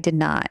 Like I did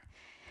not,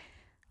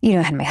 I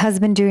had my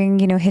husband doing,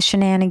 his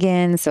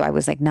shenanigans. So I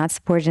was like not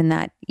supported in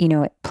that,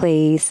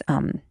 place.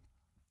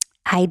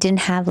 I didn't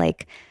have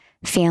like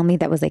family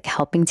that was like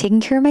helping taking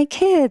care of my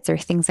kids or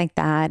things like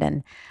that.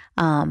 And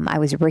I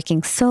was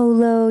working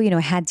solo, I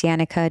had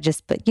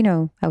Danica but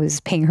I was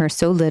paying her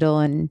so little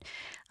and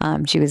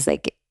she was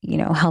like,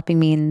 helping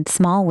me in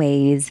small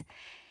ways.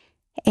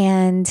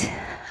 And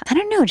I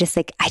don't know, just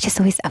like, I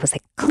was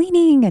like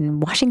cleaning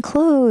and washing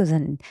clothes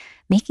and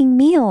making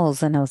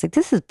meals. And I was like,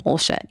 this is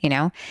bullshit,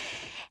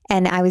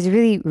 And I was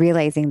really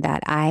realizing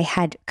that I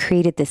had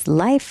created this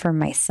life for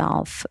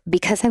myself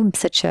because I'm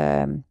such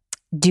a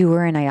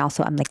doer. And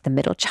I'm like the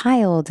middle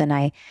child. And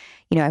I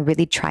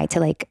really tried to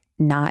like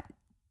not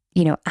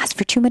ask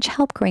for too much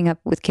help growing up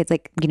with kids.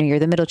 Like, you're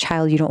the middle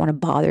child. You don't want to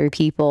bother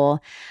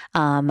people.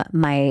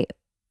 My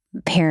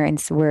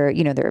parents were,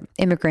 they're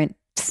immigrants.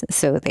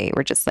 So they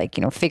were just like,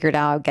 figure it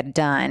out, get it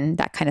done,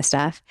 that kind of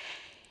stuff.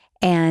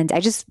 And I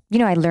just,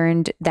 I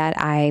learned that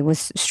I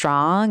was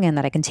strong and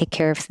that I can take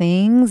care of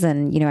things.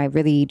 And, I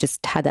really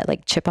just had that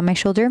like chip on my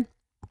shoulder.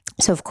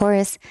 So of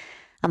course,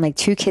 I'm like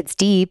 2 kids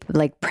deep,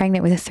 like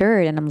pregnant with a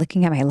 3rd. And I'm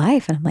looking at my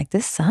life and I'm like,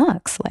 this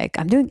sucks. Like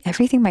I'm doing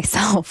everything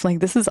myself.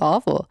 Like this is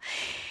awful.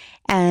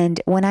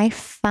 And when I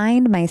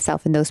find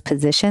myself in those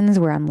positions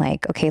where I'm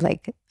like, okay,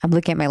 like I'm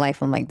looking at my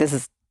life, I'm like,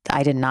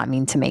 I did not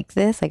mean to make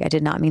this. Like I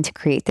did not mean to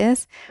create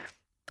this.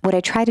 What I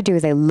try to do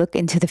is I look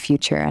into the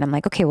future and I'm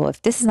like, okay, well,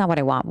 if this is not what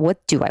I want,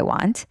 what do I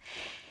want?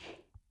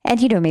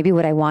 And, maybe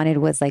what I wanted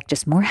was like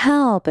just more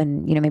help.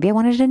 And, maybe I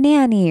wanted a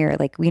nanny or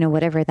like,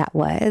 whatever that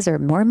was, or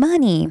more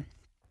money,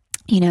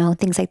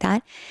 things like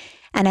that.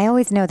 And I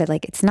always know that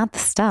like, it's not the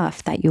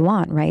stuff that you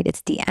want, right?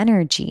 It's the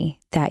energy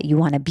that you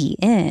want to be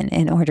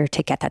in order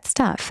to get that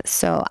stuff.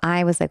 So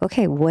I was like,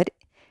 okay,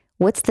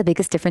 what's the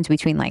biggest difference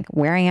between like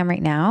where I am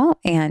right now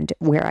and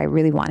where I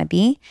really want to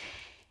be?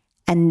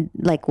 And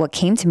like what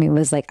came to me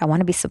was like, I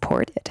want to be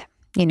supported,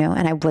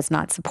 and I was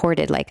not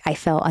supported. Like I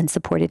felt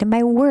unsupported in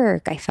my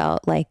work. I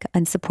felt like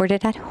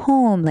unsupported at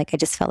home. Like I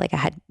just felt like I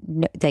had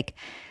no, like,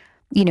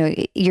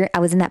 I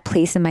was in that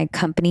place in my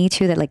company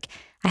too, that like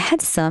I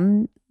had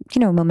some,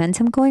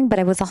 momentum going, but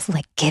I was also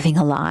like giving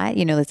a lot,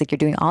 it's like you're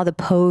doing all the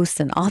posts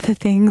and all the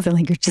things and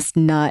like,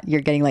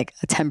 you're getting like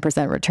a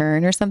 10%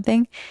 return or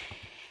something.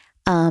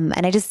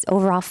 And I just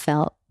overall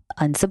felt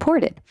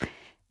unsupported.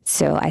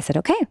 So I said,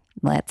 okay,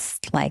 let's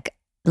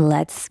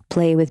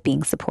play with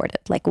being supported.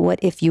 Like, what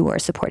if you were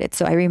supported?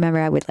 So I remember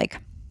I would like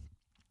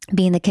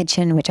be in the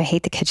kitchen, which I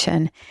hate the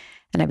kitchen.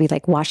 And I'd be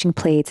like washing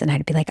plates and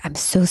I'd be like, I'm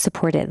so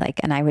supported.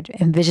 Like, and I would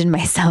envision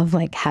myself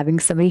like having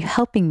somebody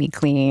helping me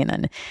clean.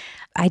 And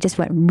I just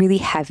went really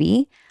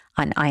heavy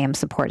on I am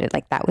supported.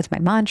 Like that was my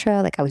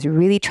mantra. Like I was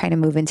really trying to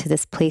move into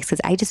this place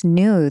because I just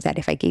knew that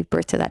if I gave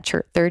birth to that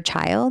third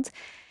child,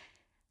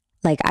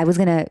 like I was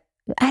gonna,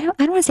 I don't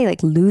want to say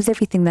like lose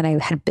everything that I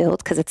had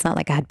built, because it's not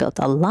like I had built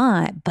a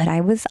lot, but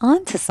I was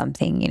onto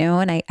something,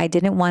 and I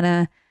didn't want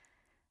to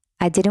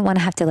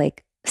have to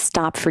like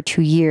stop for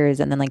 2 years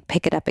and then like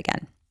pick it up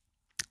again.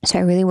 So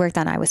I really worked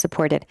on I was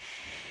supported,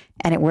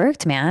 and it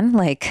worked, man.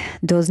 Like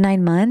those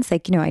 9 months,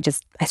 like,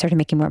 I started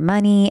making more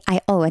money.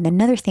 And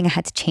another thing I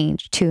had to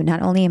change too,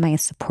 not only am I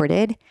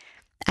supported,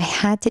 I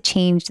had to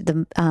change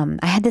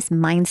I had this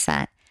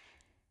mindset.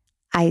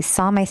 I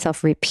saw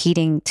myself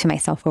repeating to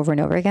myself over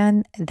and over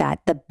again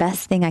that the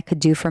best thing I could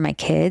do for my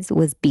kids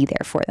was be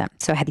there for them.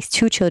 So I had these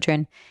 2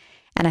 children,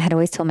 and I had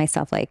always told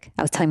myself, like,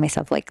 I was telling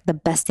myself, like, the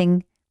best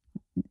thing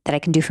that I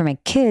can do for my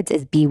kids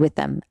is be with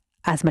them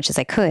as much as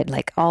I could,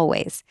 like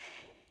always.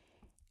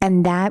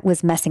 And that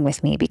was messing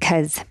with me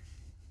because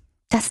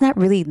that's not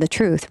really the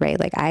truth, right?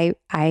 Like I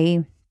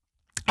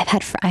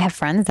have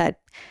friends that,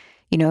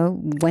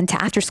 went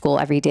to after school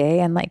every day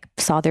and like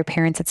saw their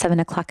parents at 7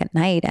 o'clock at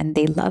night, and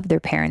they loved their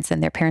parents,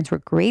 and their parents were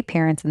great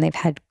parents, and they've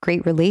had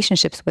great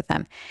relationships with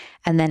them.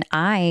 And then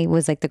I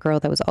was like the girl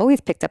that was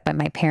always picked up by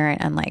my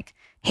parent and like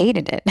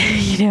hated it,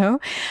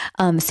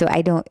 So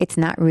it's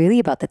not really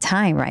about the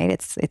time, right?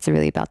 It's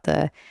really about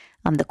the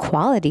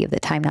quality of the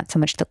time, not so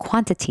much the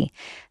quantity.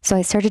 So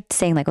I started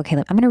saying like, okay,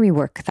 I'm going to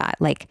rework that.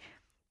 Like,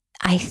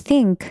 I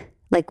think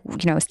like,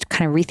 I was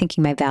kind of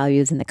rethinking my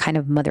values and the kind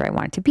of mother I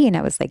wanted to be. And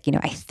I was like,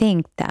 I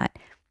think that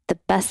the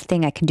best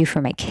thing I can do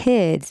for my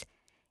kids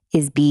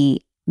is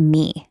be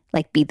me,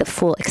 like be the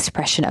full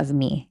expression of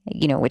me,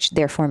 which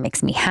therefore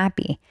makes me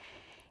happy.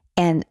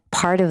 And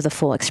part of the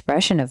full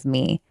expression of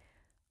me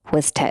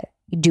was to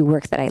do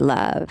work that I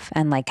love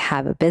and like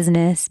have a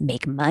business,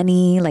 make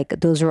money.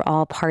 Like those are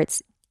all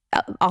parts.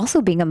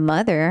 Also being a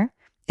mother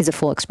is a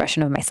full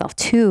expression of myself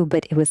too,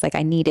 but it was like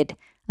I needed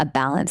a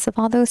balance of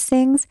all those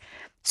things.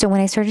 So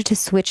when I started to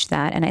switch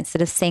that, and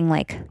instead of saying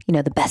like,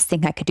 the best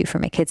thing I could do for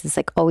my kids is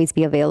like always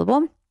be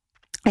available,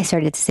 I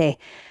started to say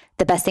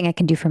the best thing I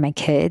can do for my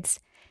kids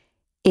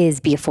is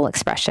be a full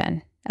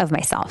expression of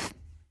myself.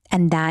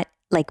 And that,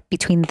 like,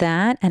 between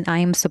that and I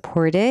am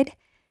supported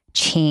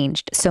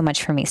changed so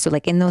much for me. So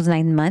like in those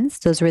 9 months,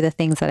 those were the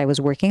things that I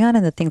was working on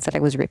and the things that I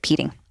was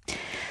repeating.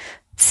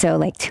 So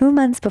like 2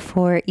 months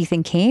before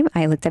Ethan came,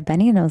 I looked at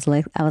Benny and I was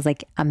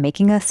like, I'm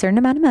making a certain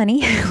amount of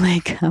money.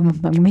 Like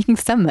I'm making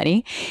some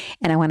money,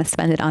 and I want to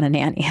spend it on a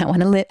nanny. I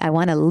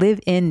want to live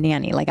in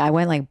nanny. Like I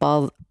went like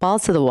balls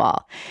to the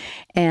wall,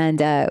 and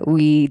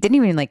we didn't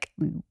even like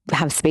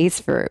have space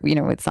for,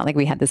 it's not like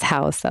we had this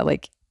house that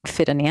like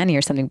fit a nanny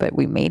or something, but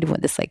we made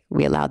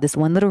we allowed this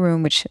one little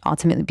room, which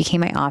ultimately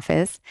became my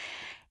office.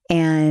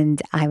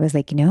 And I was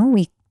like, we're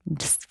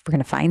going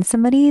to find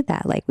somebody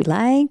that like we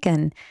like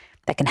and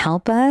that can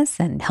help us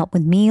and help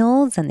with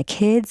meals and the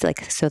kids,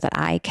 like, so that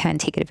I can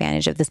take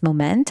advantage of this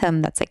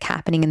momentum that's like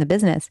happening in the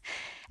business.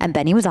 And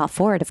Benny was all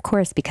for it, of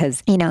course,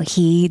 because,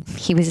 he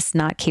was just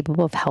not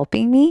capable of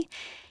helping me.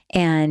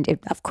 And it,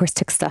 of course,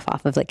 took stuff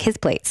off of like his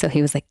plate. So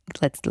he was like,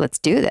 let's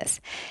do this.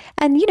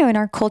 And, in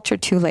our culture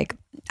too, like,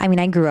 I mean,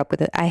 I grew up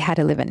with it. I had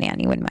to live a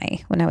nanny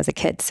when I was a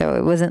kid. So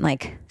it wasn't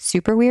like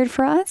super weird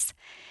for us.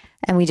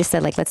 And we just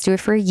said like, let's do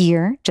it for a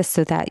year just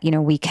so that,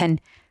 we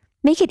can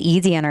make it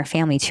easy on our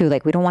family too.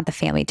 Like we don't want the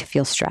family to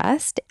feel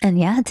stressed,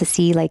 and to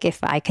see like if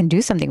I can do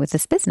something with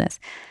this business.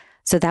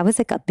 So that was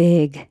like a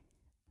big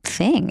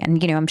thing.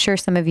 And, I'm sure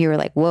some of you are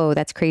like, whoa,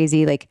 that's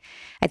crazy. Like,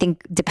 I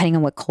think depending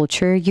on what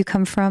culture you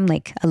come from,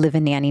 like a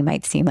live-in nanny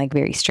might seem like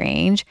very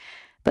strange,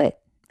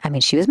 but I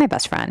mean, she was my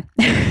best friend.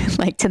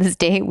 Like to this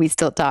day, we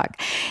still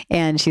talk,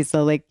 and she's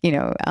still like,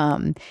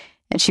 and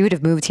she would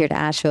have moved here to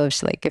Asheville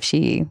if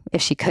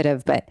she could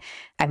have, but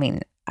I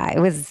mean, it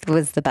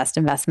was the best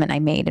investment I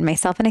made in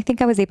myself. And I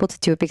think I was able to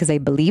do it because I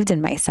believed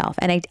in myself.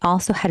 And I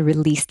also had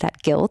released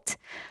that guilt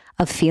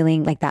of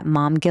feeling like that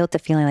mom guilt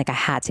of feeling like I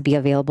had to be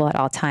available at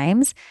all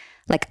times.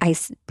 Like I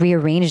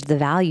rearranged the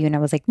value, and I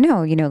was like,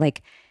 no,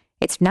 like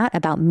it's not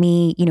about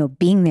me,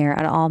 being there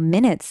at all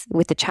minutes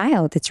with the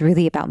child. It's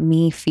really about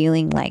me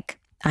feeling like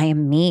I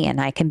am me,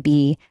 and I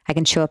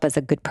can show up as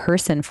a good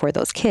person for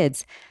those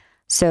kids.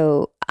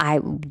 So I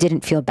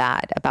didn't feel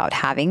bad about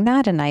having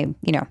that. And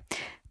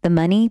the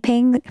money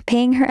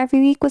paying her every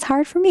week was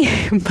hard for me,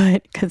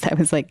 but because I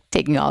was like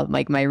taking all of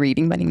like my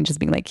reading money and just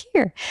being like,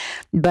 here.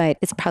 But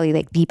it's probably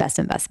like the best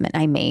investment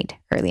I made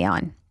early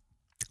on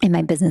in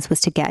my business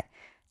was to get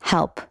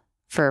help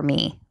for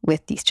me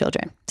with these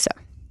children. So,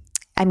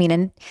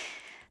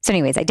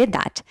 anyways, I did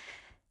that.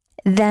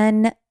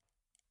 Then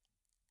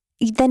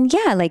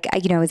yeah, like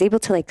I was able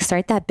to like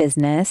start that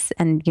business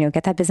and,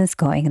 get that business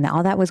going, and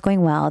all that was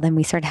going well. Then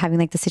we started having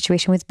like the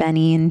situation with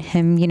Benny and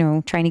him,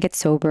 trying to get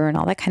sober and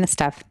all that kind of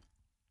stuff.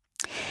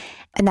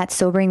 And that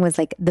sobering was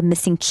like the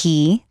missing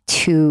key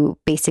to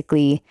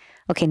basically,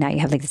 okay, now you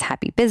have like this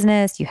happy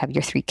business, you have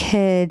your 3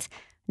 kids.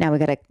 Now we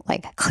got to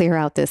like clear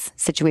out this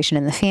situation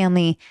in the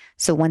family.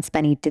 So once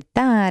Benny did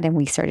that and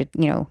we started,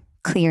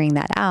 clearing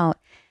that out,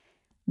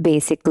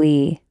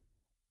 basically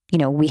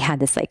we had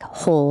this like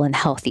whole and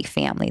healthy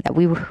family that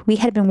we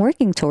had been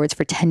working towards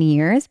for 10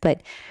 years,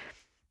 but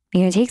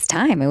it takes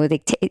time. It was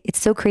like,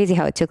 it's so crazy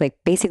how it took like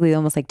basically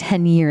almost like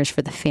 10 years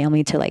for the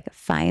family to like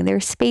find their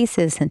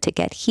spaces and to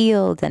get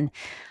healed and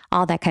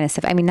all that kind of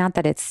stuff. I mean, not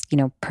that it's,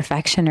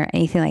 perfection or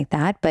anything like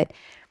that, but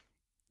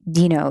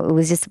it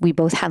was just, we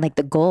both had like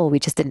the goal. We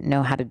just didn't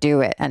know how to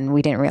do it. And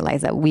we didn't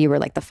realize that we were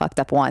like the fucked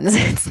up ones.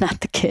 It's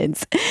not the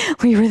kids.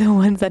 We were the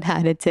ones that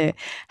had to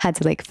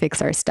like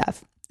fix our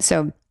stuff.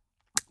 So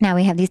now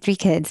we have these 3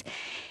 kids,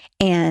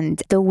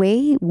 and the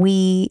way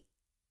we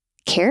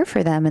care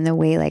for them and the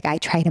way like I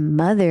try to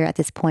mother at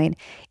this point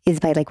is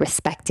by like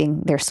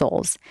respecting their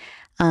souls.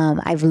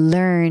 I've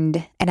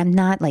learned, and I'm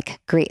not like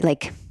great,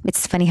 like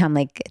it's funny how I'm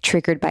like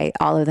triggered by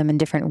all of them in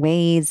different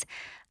ways.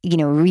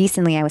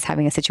 Recently I was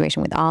having a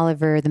situation with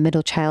Oliver, the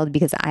middle child,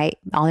 because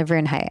Oliver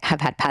and I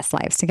have had past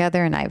lives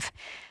together, and I've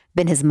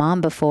been his mom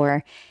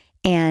before.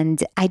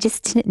 And I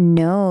just didn't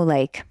know,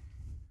 like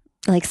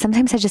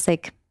sometimes I just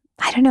like,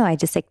 I don't know, I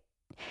just like,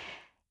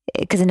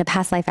 because in a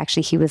past life,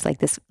 actually, he was like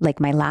this, like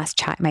my last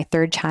child, my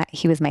third child,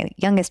 he was my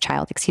youngest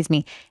child, excuse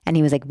me. And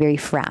he was like very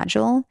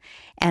fragile.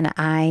 And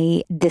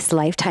I, this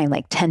lifetime,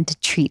 like tend to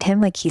treat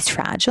him like he's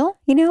fragile,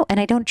 and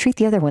I don't treat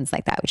the other ones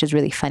like that, which is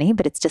really funny,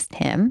 but it's just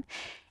him.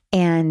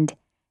 And,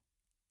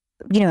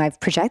 I've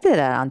projected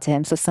that onto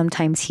him. So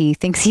sometimes he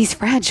thinks he's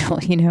fragile,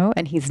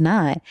 and he's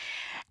not.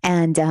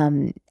 And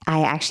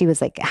I actually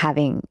was like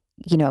having,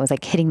 I was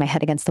like hitting my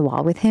head against the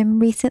wall with him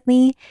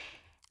recently.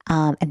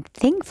 And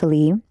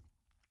thankfully,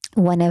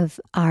 one of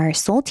our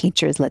soul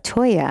teachers,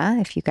 Latoya,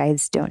 if you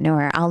guys don't know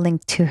her, I'll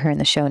link to her in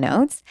the show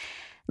notes.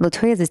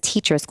 Latoya is a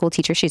teacher, a school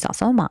teacher. She's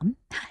also a mom.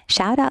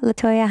 Shout out,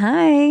 Latoya.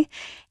 Hi.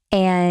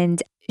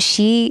 And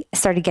she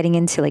started getting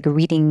into like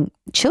reading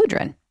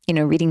children,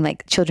 reading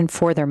like children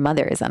for their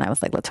mothers. And I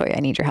was like, Latoya,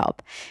 I need your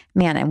help,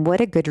 man. And what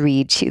a good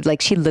read. She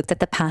looked at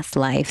the past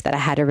life that I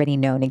had already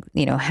known,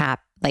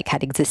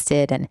 had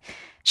existed. And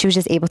she was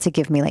just able to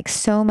give me like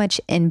so much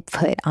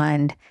input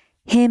on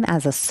him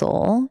as a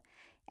soul.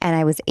 And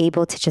I was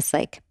able to just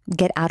like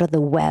get out of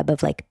the web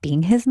of like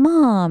being his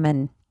mom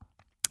and,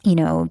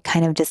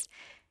 kind of just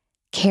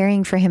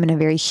caring for him in a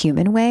very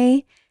human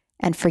way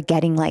and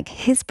forgetting like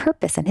his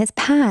purpose and his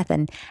path.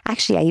 And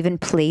actually, I even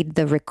played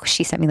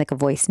she sent me like a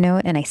voice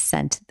note, and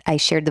I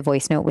shared the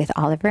voice note with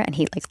Oliver, and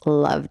he like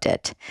loved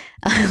it.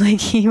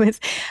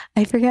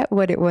 I forget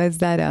what it was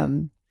that,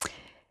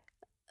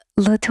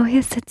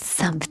 Latoya said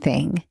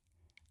something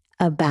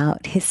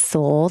about his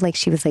soul. Like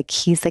she was like,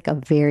 he's like a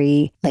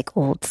very like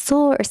old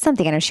soul or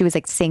something. I know she was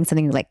like saying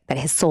something like that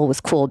his soul was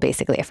cool,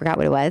 basically. I forgot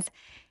what it was.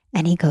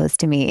 And he goes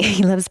to me,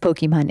 he loves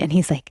Pokemon. And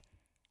he's like,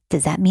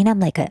 does that mean I'm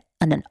like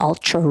an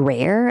ultra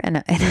rare?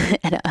 And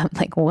I'm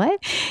like,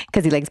 what?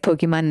 Because he likes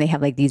Pokemon, and they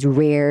have like these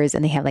rares,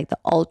 and they have like the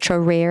ultra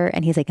rare.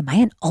 And he's like, am I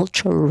an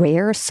ultra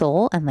rare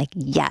soul? I'm like,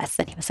 yes.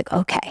 And he was like,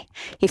 okay.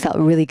 He felt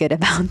really good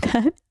about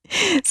that.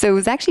 So it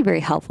was actually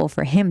very helpful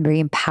for him, very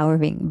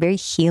empowering, very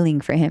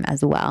healing for him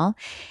as well.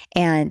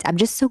 And I'm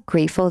just so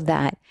grateful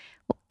that,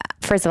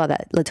 first of all,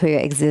 that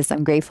Latoya exists.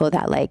 I'm grateful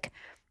that like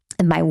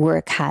my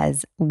work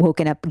has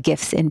woken up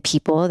gifts in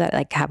people that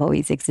like have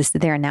always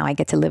existed there. And now I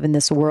get to live in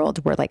this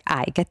world where like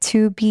I get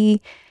to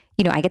be,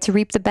 I get to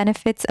reap the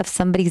benefits of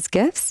somebody's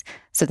gifts.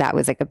 So that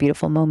was like a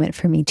beautiful moment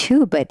for me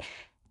too. But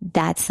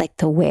that's like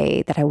the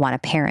way that I want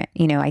to parent.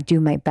 I do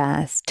my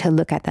best to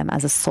look at them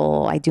as a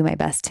soul. I do my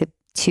best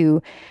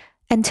to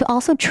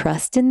also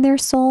trust in their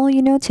soul,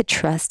 to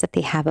trust that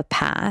they have a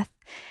path,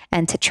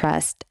 and to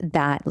trust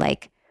that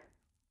like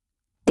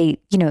they,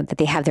 that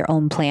they have their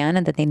own plan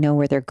and that they know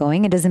where they're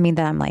going. It doesn't mean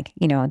that I'm like,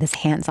 this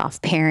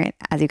hands-off parent.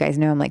 As you guys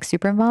know, I'm like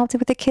super involved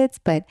with the kids,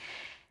 but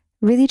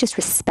really just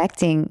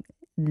respecting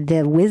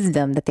the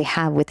wisdom that they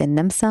have within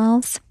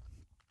themselves.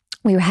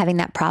 We were having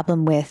that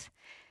problem with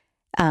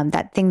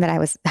that thing that I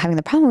was having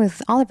the problem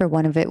with Oliver.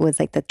 One of it was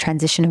like the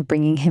transition of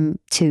bringing him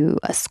to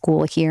a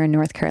school here in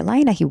North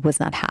Carolina. He was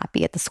not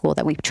happy at the school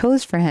that we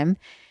chose for him.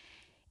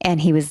 And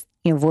he was,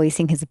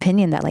 voicing his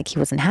opinion that like he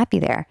wasn't happy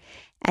there.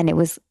 And it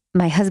was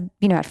my husband,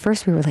 at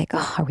first we were like,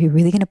 oh, are we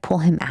really going to pull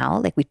him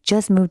out? Like we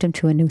just moved him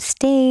to a new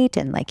state,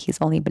 and like he's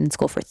only been in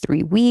school for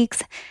 3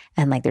 weeks,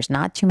 and like there's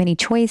not too many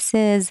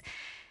choices.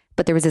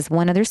 But there was this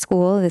one other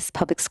school, this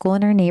public school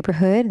in our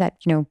neighborhood that,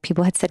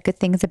 people had said good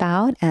things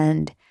about.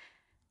 And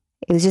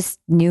it was just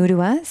new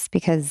to us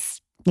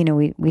because, we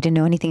didn't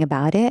know anything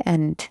about it.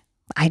 And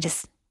I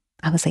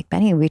was like,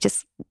 Benny, we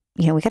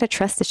got to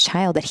trust this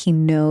child that he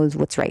knows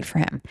what's right for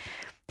him.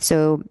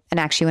 So, and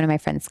actually one of my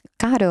friends,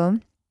 Gato,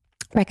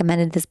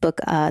 recommended this book,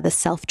 The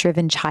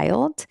Self-Driven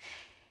Child.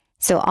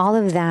 So all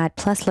of that,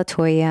 plus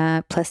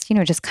Latoya, plus,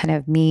 just kind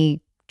of me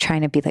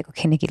trying to be like,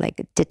 okay, Nikki,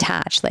 like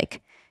detach,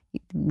 like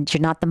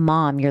you're not the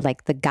mom, you're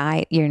like the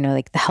guy,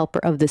 like the helper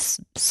of this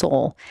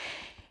soul.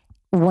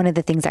 One of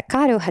the things that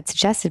Gato had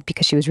suggested,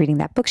 because she was reading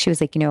that book, she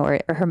was like, or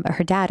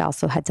her dad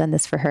also had done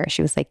this for her.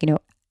 She was like,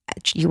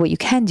 what you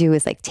can do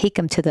is like take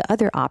him to the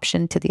other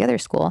option, to the other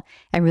school,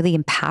 and really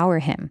empower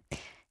him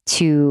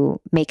to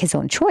make his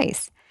own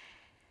choice.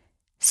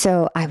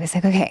 So I was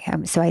like, okay.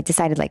 So I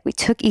decided like we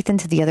took Ethan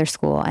to the other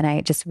school and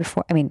I just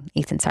before, I mean,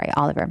 Ethan, sorry,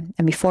 Oliver.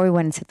 And before we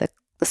went into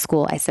the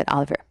school, I said,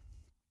 Oliver,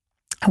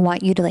 I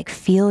want you to like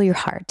feel your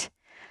heart.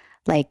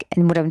 Like,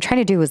 and what I'm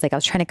trying to do was like, I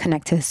was trying to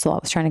connect to his soul. I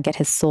was trying to get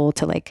his soul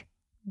to like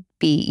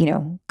be,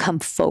 come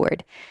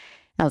forward.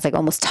 I was like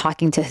almost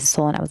talking to his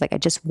soul. And I was like, I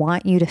just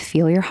want you to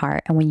feel your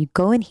heart. And when you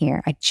go in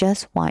here, I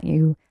just want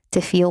you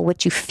to feel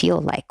what you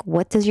feel like.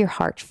 What does your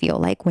heart feel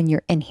like when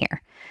you're in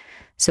here?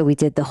 So we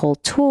did the whole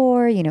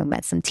tour,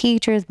 met some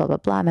teachers, blah, blah,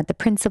 blah. Met the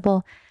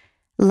principal,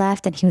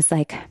 left. And he's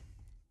like,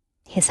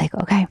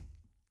 okay.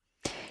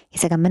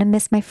 He's like, I'm going to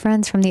miss my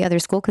friends from the other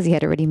school because he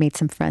had already made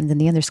some friends in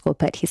the other school.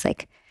 But he's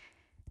like,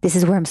 this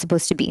is where I'm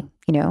supposed to be,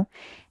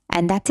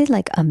 And that did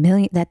like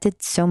that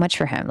did so much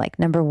for him. Like,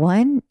 number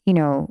one,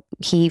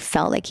 he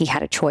felt like he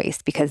had a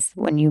choice because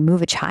when you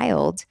move a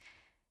child,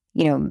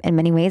 in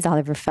many ways,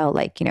 Oliver felt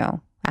like,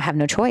 I have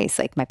no choice.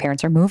 Like my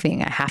parents are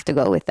moving. I have to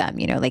go with them.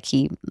 Like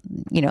he,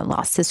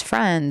 lost his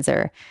friends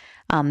or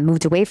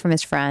moved away from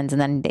his friends.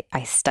 And then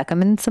I stuck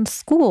him in some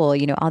school,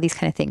 all these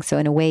kind of things. So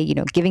in a way,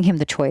 giving him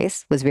the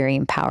choice was very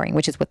empowering,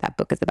 which is what that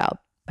book is about,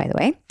 by the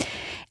way.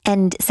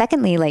 And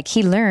secondly, like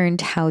he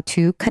learned how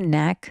to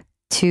connect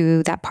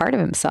to that part of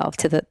himself,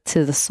 to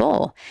the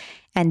soul.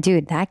 And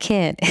dude, that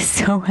kid is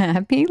so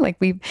happy. Like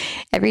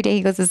every day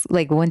he goes this,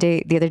 like one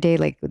day, the other day,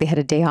 like they had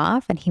a day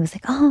off and he was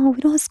like, oh, we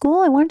don't have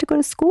school. I wanted to go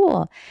to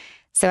school.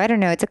 So I don't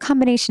know. It's a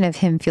combination of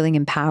him feeling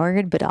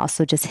empowered, but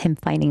also just him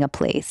finding a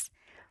place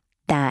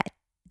that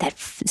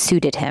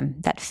suited him,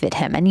 that fit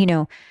him.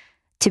 And,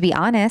 to be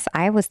honest,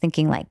 I was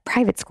thinking like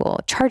private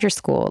school, charter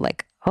school,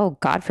 like, oh,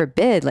 God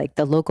forbid, like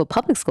the local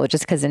public school,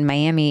 just because in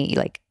Miami,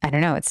 like, I don't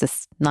know, it's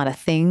just not a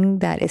thing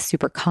that is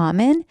super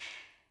common.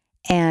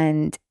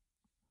 And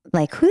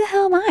like, who the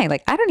hell am I?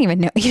 Like, I don't even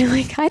know,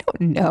 like, I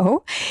don't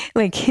know.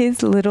 Like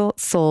his little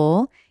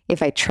soul,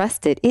 if I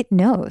trust it, it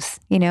knows,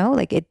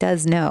 like it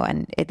does know.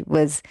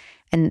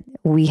 And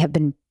we have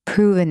been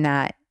proven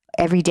that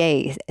every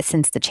day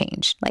since the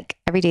change, like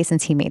every day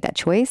since he made that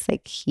choice,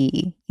 like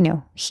he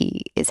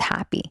is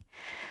happy.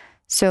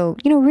 So,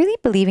 really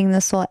believing in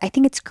the soul, I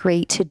think it's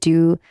great to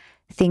do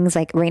things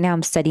like right now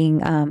I'm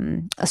studying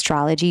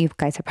astrology. You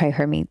guys have probably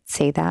heard me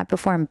say that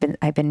before.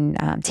 I've been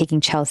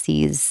taking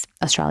Chelsea's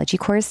astrology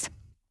course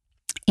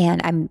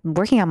and I'm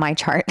working on my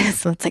chart.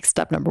 So that's like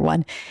step number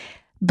one.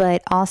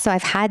 But also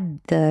I've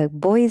had the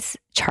boys'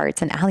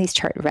 charts and Allie's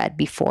chart read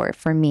before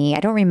for me. I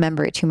don't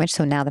remember it too much.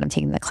 So now that I'm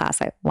taking the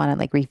class, I want to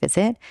like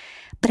revisit.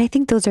 But I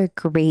think those are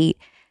great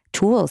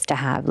tools to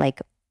have. Like,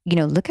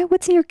 look at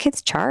what's in your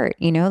kid's chart,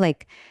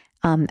 like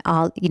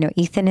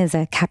Ethan is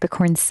a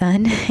Capricorn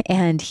sun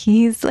and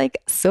he's like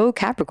so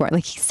Capricorn.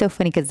 Like he's so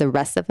funny because the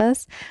rest of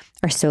us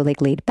are so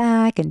like laid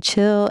back and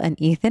chill. And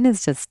Ethan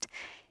is just,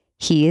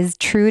 he is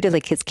true to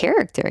like his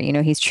character,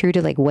 he's true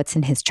to like what's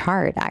in his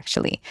chart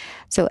actually.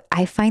 So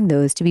I find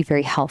those to be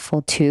very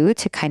helpful too,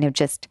 to kind of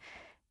just,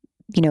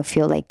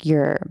 feel like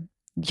you're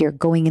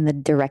going in the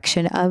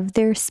direction of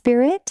their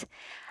spirit,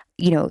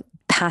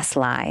 past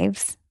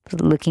lives,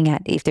 looking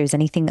at if there's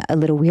anything a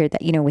little weird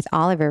that, with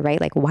Oliver,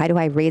 right? Like, why do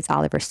I raise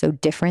Oliver so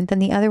different than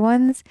the other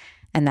ones?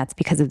 And that's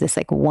because of this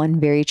like one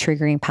very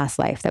triggering past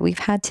life that we've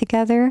had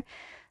together.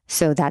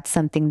 So that's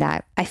something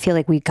that I feel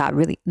like we got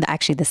really,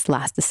 actually this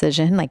last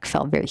decision like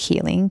felt very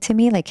healing to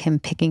me, like him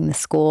picking the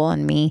school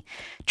and me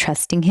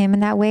trusting him in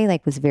that way,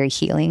 like was very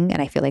healing.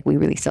 And I feel like we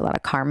released a lot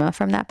of karma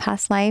from that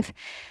past life,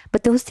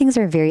 but those things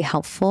are very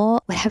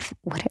helpful.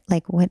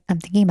 What I'm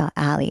thinking about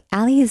Allie.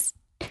 Allie is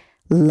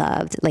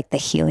loved like the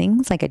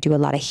healings. Like I do a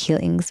lot of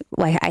healings.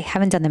 Well, I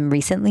haven't done them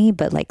recently,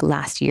 but like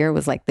last year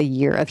was like the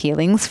year of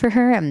healings for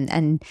her.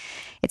 And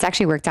it's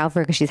actually worked out for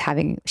her because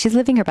she's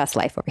living her best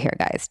life over here,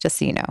 guys, just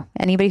so you know.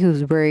 Anybody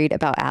who's worried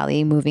about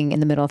Allie moving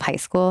in the middle of high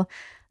school,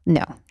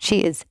 no,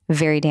 she is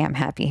very damn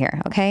happy here.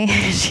 Okay.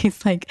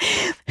 she's like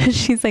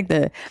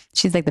the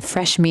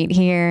fresh meat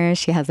here.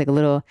 She has like a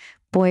little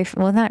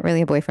boyfriend, well, not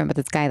really a boyfriend, but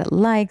this guy that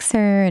likes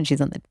her and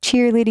she's on the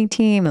cheerleading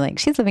team and like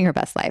she's living her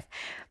best life.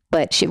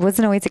 But it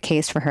wasn't always the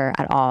case for her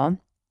at all.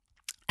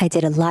 I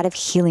did a lot of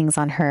healings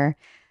on her.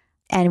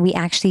 And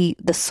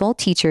the soul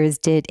teachers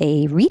did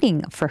a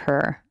reading for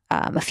her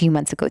a few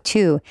months ago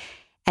too.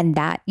 And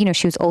that,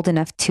 she was old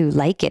enough to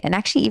like it. And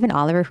actually even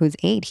Oliver, who's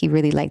 8, he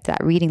really liked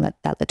that reading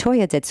that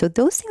Latoya did. So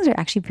those things are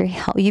actually very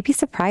helpful. You'd be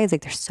surprised,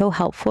 like they're so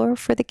helpful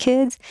for the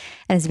kids.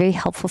 And it's very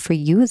helpful for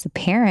you as a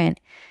parent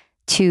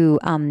to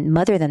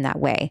mother them that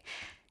way.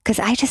 Because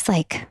I just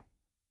like,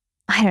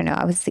 I don't know.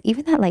 I was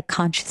even that like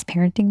conscious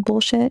parenting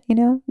bullshit,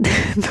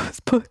 those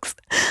books.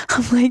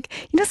 I'm like,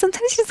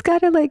 sometimes you just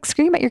gotta like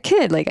scream at your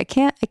kid. Like I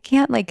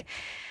can't like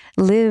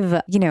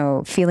live,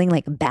 feeling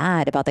like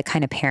bad about the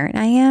kind of parent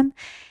I am.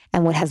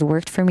 And what has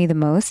worked for me the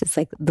most is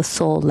like the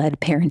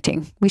soul-led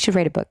parenting. We should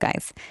write a book,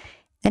 guys.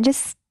 And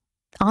just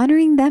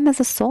honoring them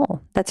as a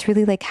soul. That's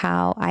really like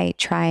how I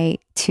try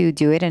to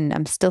do it. And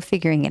I'm still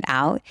figuring it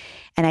out.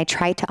 And I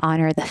try to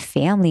honor the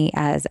family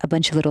as a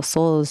bunch of little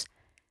souls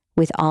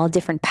with all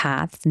different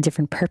paths and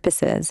different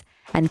purposes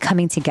and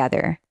coming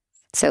together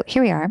So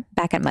here we are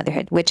back at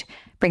motherhood, which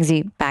brings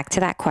me back to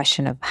that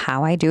question of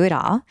how I do it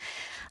all.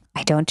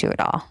 I don't do it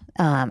all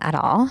at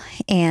all.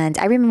 And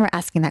I remember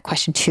asking that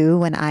question too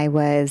when I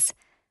was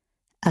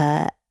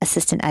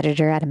assistant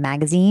editor at a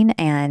magazine,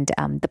 and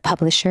the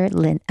publisher,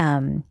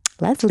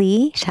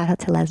 Leslie, shout out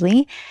to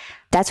Leslie.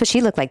 That's what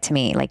she looked like to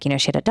me. Like, she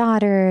had a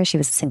daughter, she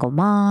was a single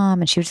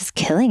mom, and she was just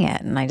killing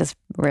it. And I just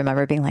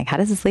remember being like, how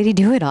does this lady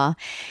do it all?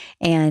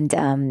 And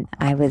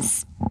I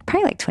was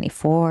probably like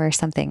 24 or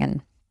something.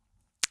 And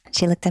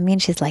she looked at me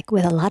and she's like,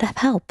 with a lot of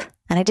help.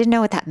 And I didn't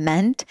know what that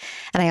meant.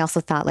 And I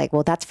also thought like,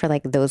 well, that's for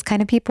like those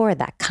kind of people or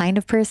that kind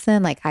of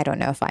person. Like, I don't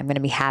know if I'm going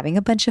to be having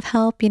a bunch of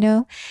help,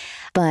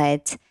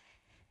 but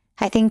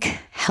I think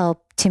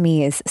help to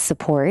me is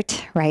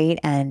support, right?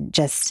 And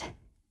just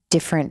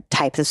different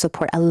types of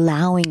support,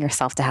 allowing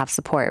yourself to have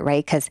support,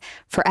 right? Because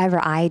forever,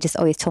 I just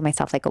always told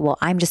myself like, well,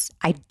 I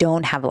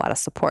don't have a lot of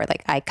support.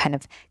 Like I kind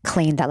of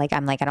claimed that like, I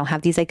don't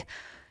have these like,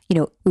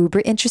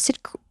 uber interested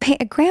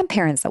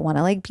grandparents that want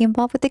to like be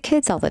involved with the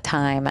kids all the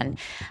time. And,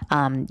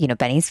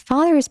 Benny's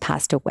father has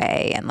passed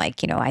away. And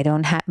like, I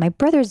don't have, my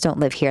brothers don't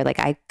live here. Like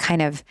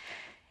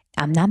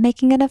I'm not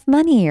making enough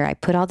money, or I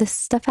put all this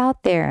stuff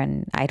out there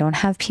and I don't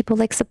have people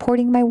like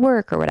supporting my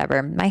work or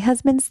whatever. My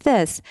husband's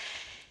this.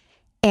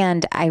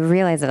 And I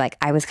realized that like,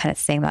 I was kind of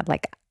saying that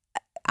like,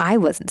 I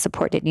wasn't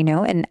supported,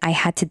 and I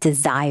had to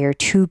desire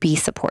to be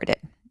supported.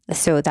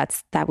 So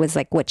that was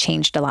like what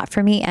changed a lot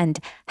for me. And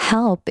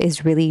help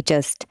is really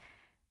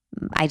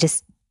I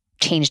just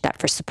changed that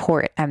for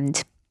support.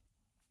 And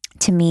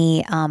to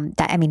me,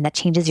 that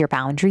changes your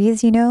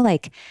boundaries,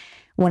 like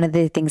one of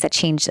the things that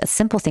changed,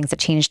 simple things that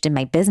changed in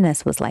my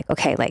business was like,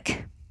 okay,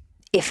 like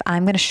if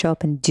I'm going to show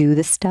up and do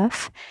this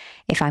stuff,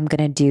 if I'm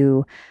going to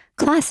do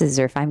classes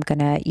or if I'm going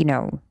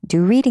to,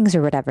 do readings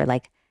or whatever,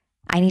 like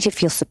I need to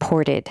feel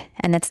supported.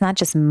 And that's not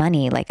just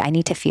money. Like I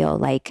need to feel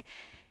like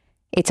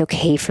it's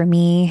okay for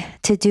me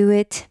to do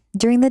it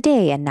during the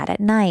day and not at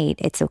night.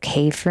 It's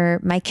okay for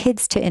my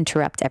kids to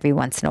interrupt every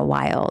once in a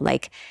while.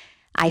 Like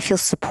I feel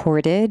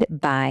supported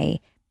by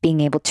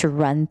being able to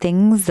run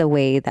things the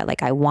way that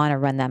like I want to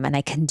run them. And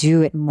I can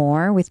do it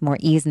with more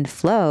ease and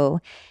flow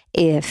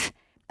if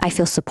I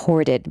feel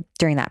supported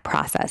during that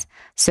process.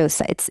 So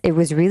it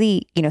was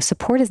really,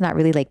 support is not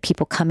really like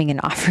people coming and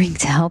offering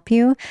to help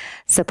you.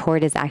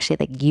 Support is actually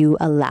like you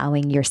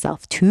allowing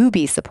yourself to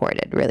be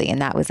supported, really.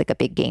 And that was like a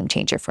big game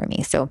changer for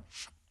me. So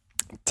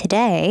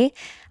today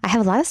I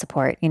have a lot of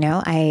support,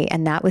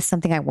 and that was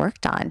something I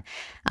worked on.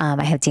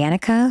 I have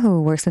Danica,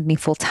 who works with me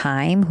full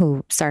time,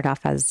 who started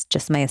off as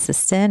just my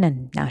assistant,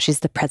 and now she's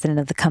the president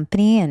of the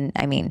company. And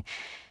I mean,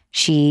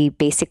 she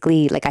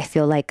basically, like, I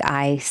feel like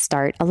I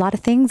start a lot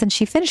of things and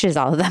she finishes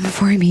all of them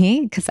for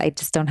me because I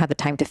just don't have the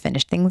time to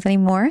finish things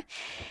anymore.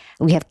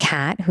 We have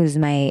Kat, who's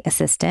my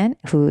assistant,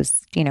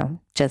 who's,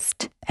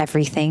 just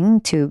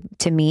everything to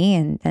me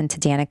and to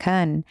Danica.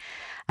 And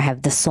I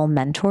have the soul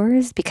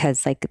mentors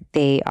because like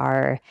they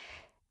are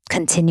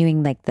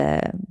continuing like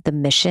the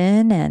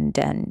mission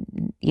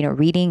and,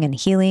 reading and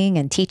healing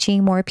and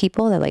teaching more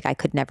people that like I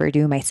could never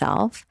do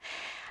myself.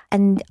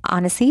 And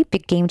honestly,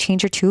 big game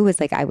changer too was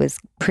like I was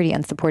pretty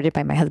unsupported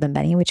by my husband,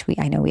 Benny, which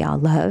I know we all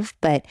love,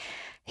 but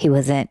he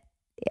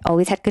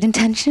always had good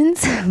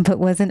intentions, but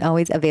wasn't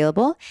always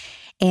available.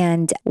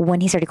 And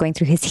when he started going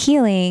through his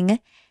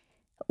healing,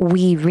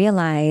 we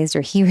realized,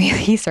 or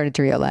he started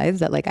to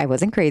realize that like I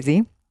wasn't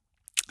crazy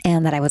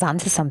and that I was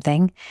onto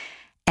something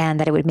and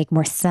that it would make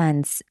more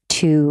sense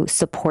to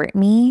support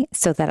me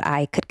so that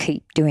I could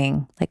keep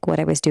doing like what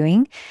I was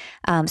doing.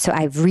 So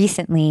I've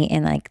recently,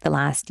 in like the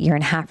last year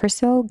and a half or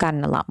so,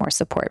 gotten a lot more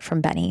support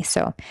from Benny.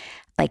 So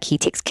like he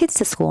takes kids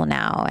to school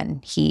now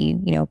and he,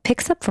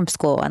 picks up from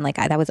school, and like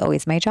that was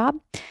always my job.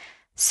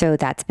 So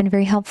that's been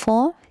very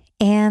helpful.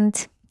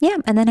 And yeah,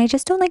 and then I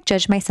just don't like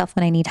judge myself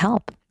when I need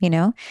help.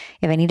 If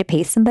I need to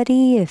pay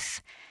somebody,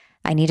 if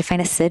I need to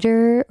find a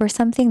sitter or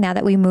something. Now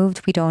that we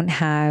moved, we don't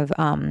have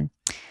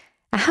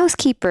a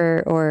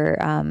housekeeper or,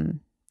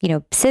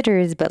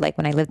 sitters. But like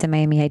when I lived in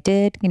Miami, I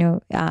did,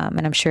 and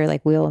I'm sure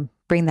like we'll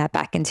bring that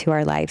back into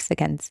our lives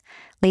again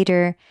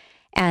later.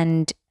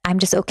 And I'm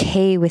just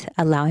okay with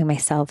allowing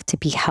myself to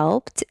be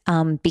helped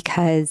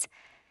because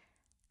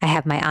I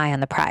have my eye on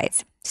the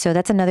prize. So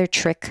that's another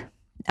trick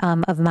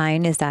of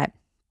mine, is that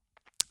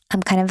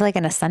I'm kind of like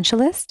an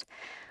essentialist.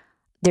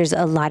 There's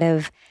a lot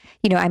of,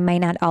 I might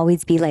not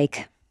always be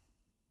like,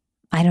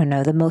 I don't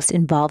know, the most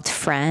involved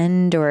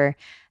friend, or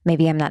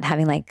maybe I'm not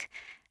having like,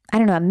 I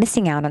don't know, I'm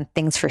missing out on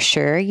things for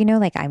sure.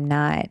 Like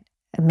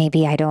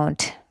maybe I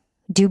don't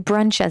do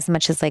brunch as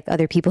much as like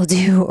other people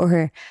do,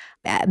 or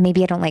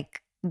maybe I don't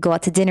like go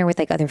out to dinner with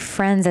like other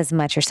friends as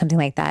much or something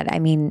like that. I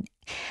mean,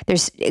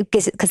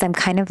 because I'm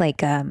kind of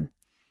like,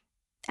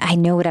 I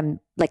know what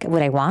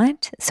I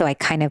want. So I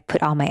kind of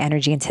put all my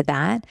energy into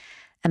that.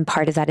 And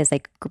part of that is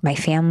like my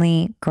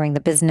family, growing the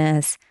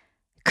business,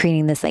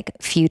 creating this like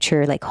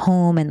future, like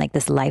home and like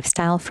this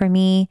lifestyle for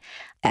me.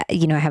 I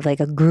have like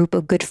a group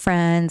of good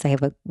friends. I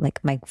have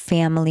like my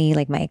family,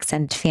 like my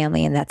extended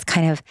family. And that's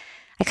kind of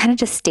I kind of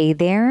just stay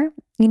there,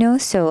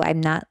 so I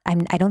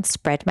don't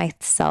spread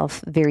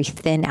myself very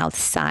thin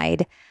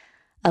outside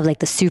of like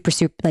the super,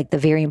 like the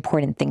very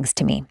important things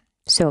to me.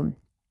 So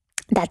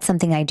that's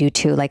something I do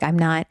too. Like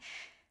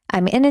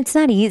and it's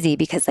not easy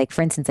because like,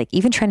 for instance, like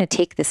even trying to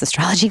take this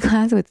astrology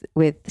class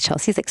with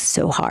Chelsea is like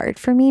so hard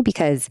for me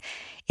because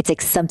it's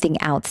like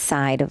something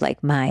outside of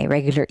like my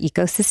regular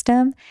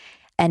ecosystem.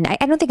 And I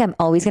don't think I'm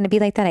always going to be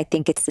like that. I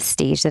think it's the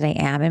stage that I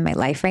am in my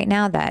life right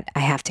now that I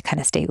have to kind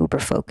of stay uber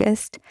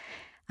focused.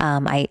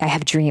 I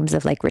have dreams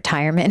of like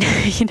retirement,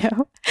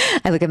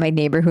 I look at my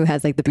neighbor who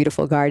has like the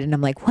beautiful garden.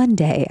 I'm like, one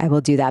day I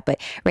will do that.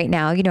 But right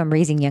now, I'm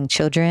raising young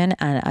children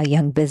and a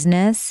young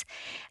business.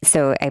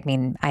 So, I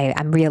mean,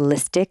 I'm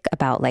realistic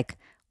about like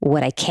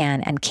what I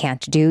can and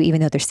can't do,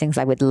 even though there's things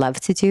I would love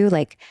to do.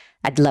 Like,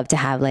 I'd love to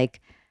have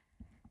like,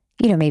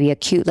 maybe a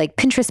cute like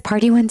Pinterest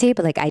party one day,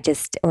 but like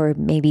or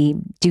maybe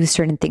do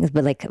certain things.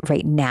 But like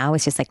right now,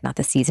 it's just like not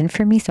the season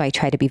for me. So I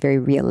try to be very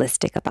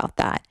realistic about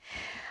that.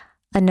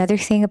 Another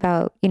thing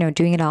about,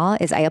 doing it all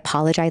is I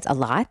apologize a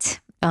lot.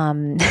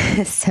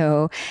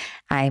 So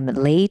I'm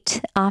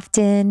late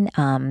often.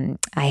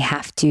 I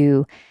have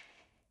to,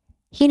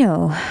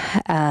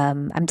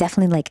 I'm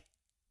definitely like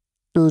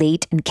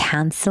late in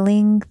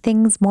canceling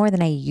things more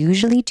than I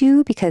usually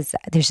do because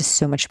there's just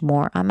so much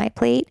more on my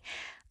plate,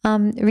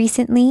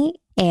 recently.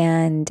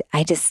 And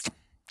I just,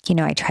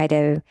 I try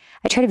to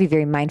be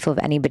very mindful of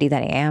anybody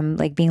that I am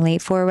like being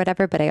late for or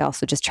whatever, but I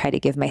also just try to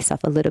give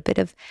myself a little bit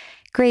of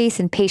grace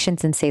and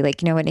patience and say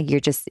like, you know what,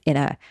 you're just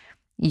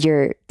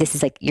this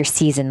is like your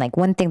season. Like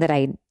one thing that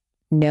I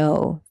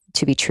know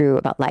to be true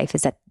about life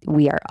is that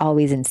we are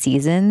always in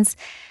seasons.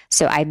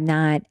 So I'm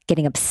not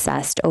getting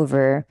obsessed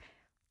over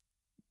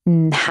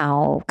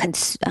how, I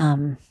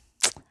don't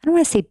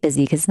want to say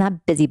busy because it's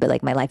not busy, but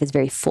like my life is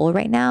very full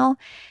right now.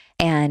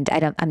 And I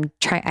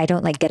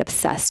don't like get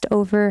obsessed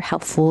over how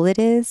full it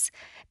is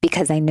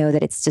because I know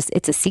that it's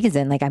a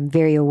season. Like I'm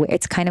very aware.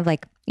 It's kind of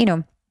like,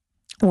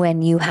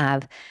 when you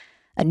have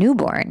a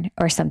newborn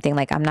or something,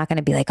 like I'm not going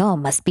to be like, oh,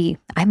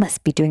 I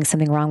must be doing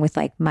something wrong with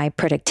like my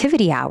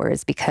productivity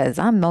hours because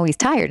I'm always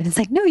tired. And it's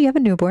like, no, you have a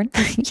newborn,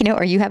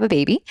 or you have a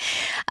baby.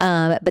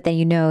 But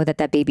then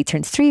that baby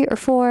turns 3 or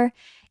 4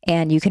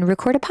 and you can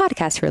record a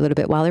podcast for a little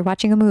bit while they're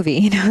watching a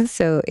movie,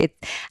 so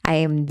I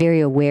am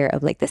very aware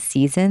of like the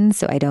season.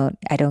 So I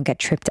don't get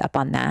tripped up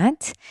on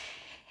that.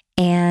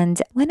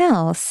 And what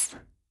else?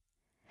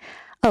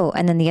 Oh,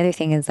 and then the other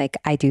thing is like,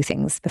 I do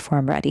things before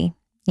I'm ready,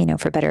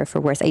 for better or for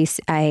worse.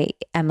 I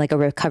am like a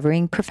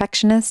recovering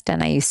perfectionist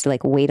and I used to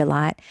like wait a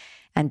lot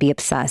and be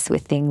obsessed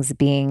with things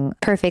being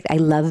perfect. I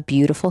love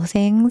beautiful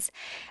things.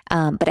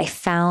 But I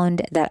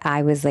found that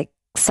I was like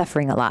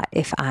suffering a lot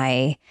if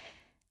I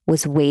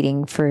was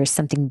waiting for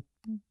something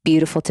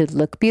beautiful to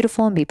look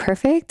beautiful and be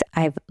perfect.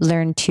 I've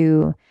learned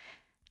to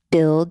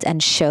build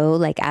and show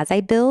like as I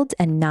build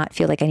and not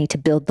feel like I need to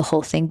build the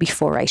whole thing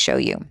before I show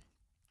you.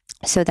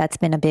 So that's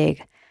been a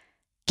big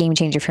game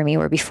changer for me,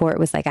 where before it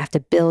was like I have to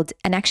build.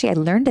 And actually I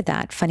learned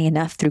that, funny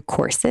enough, through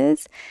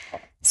courses.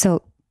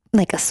 So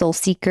like a Soul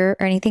Seeker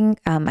or anything.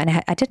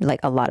 And I did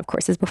like a lot of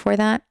courses before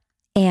that.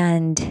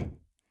 And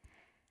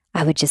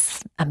I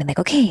mean, like,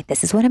 okay,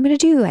 this is what I'm going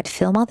to do. I'd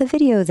film all the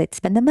videos. I'd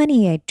spend the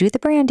money. I'd do the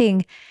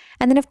branding.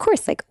 And then of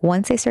course, like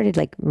once I started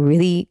like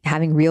really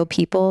having real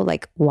people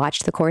like watch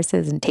the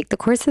courses and take the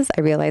courses,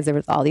 I realized there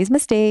was all these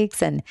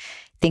mistakes and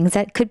things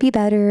that could be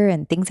better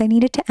and things I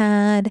needed to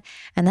add.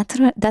 And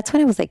that's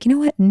when I was like, you know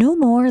what? No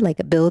more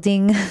like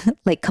building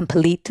like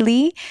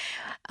completely.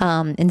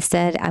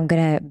 Instead, I'm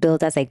going to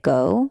build as I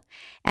go.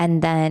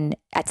 And then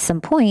at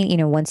some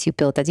point, once you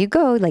build as you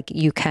go, like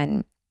you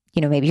can,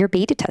 maybe you're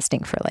beta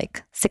testing for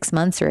like 6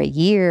 months or a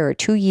year or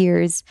 2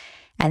 years.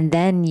 And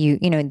then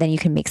then you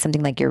can make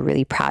something like you're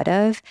really proud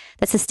of.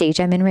 That's the stage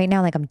I'm in right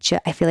now. Like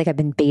I feel like I've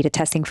been beta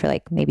testing for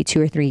like maybe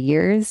 2 or 3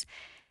 years.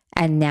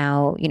 And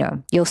now,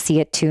 you'll see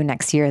it too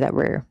next year that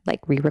we're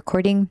like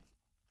re-recording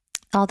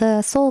all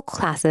the soul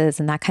classes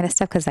and that kind of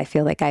stuff. Cause I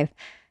feel like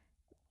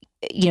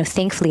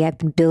thankfully I've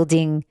been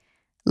building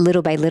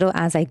little by little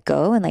as I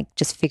go and like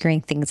just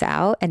figuring things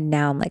out. And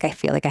now I'm like, I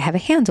feel like I have a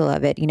handle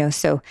of it,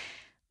 so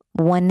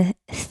one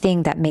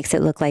thing that makes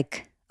it look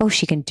like, oh,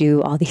 she can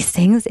do all these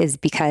things is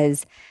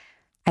because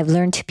I've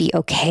learned to be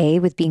okay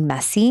with being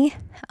messy.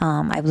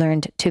 I've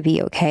learned to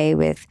be okay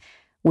with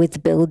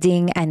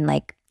building and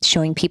like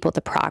showing people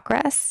the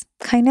progress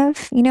kind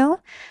of, and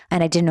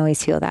I didn't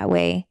always feel that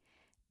way.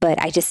 But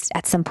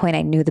at some point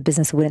I knew the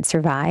business wouldn't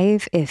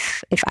survive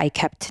if I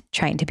kept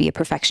trying to be a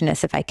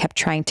perfectionist, if I kept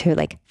trying to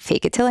like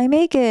fake it till I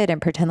make it and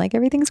pretend like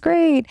everything's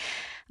great.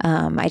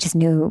 I just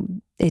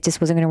knew it just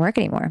wasn't going to work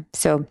anymore.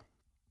 So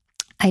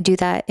I do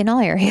that in all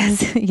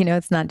areas.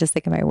 It's not just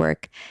like in my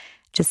work,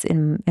 just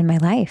in my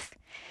life.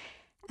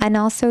 And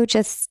also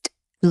just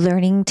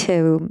learning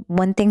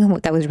one thing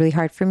that was really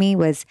hard for me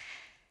was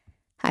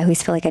I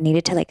always feel like I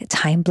needed to like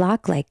time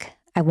block. Like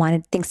I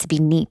wanted things to be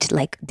neat.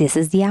 Like this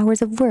is the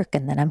hours of work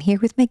and then I'm here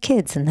with my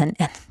kids. And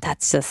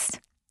that's just,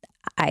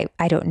 I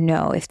don't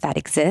know if that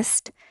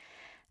exists.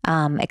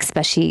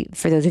 Especially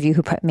for those of you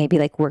who maybe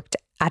like worked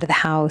out of the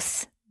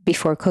house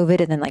before COVID,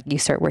 and then like you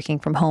start working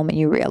from home and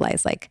you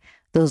realize like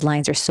those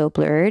lines are so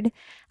blurred.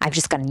 I've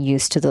just gotten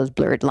used to those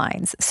blurred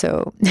lines.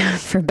 So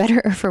for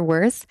better or for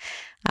worse,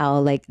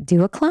 I'll like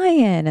do a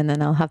client and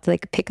then I'll have to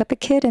like pick up a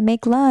kid and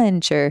make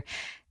lunch, and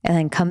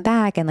then come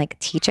back and like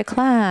teach a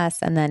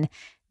class and then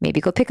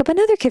maybe go pick up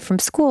another kid from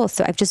school.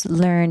 So I've just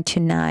learned to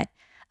not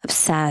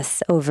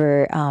obsess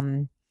over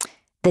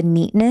the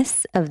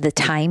neatness of the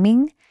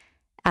timing.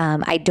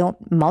 I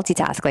don't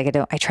multitask. Like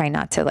I try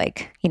not to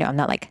like, I'm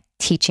not like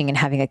teaching and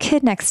having a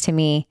kid next to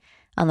me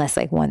unless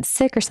like one's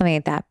sick or something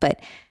like that. But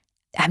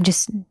I'm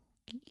just,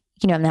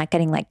 I'm not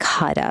getting like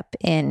caught up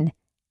in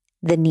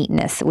the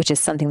neatness, which is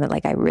something that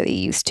like I really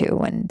used to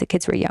when the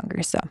kids were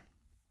younger. So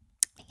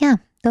yeah,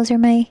 those are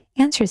my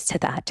answers to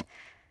that.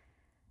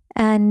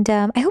 And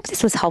I hope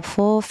this was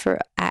helpful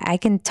I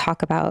can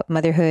talk about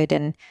motherhood,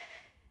 and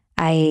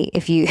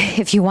if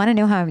you want to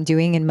know how I'm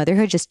doing in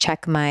motherhood, just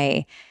check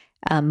my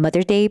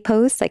Mother Day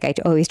posts. Like I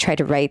always try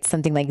to write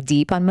something like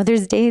deep on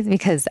Mother's Day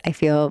because I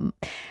feel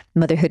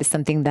motherhood is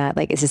something that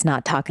like is just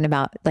not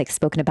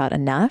spoken about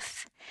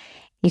enough.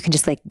 You can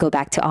just like go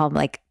back to all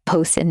like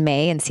posts in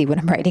May and see what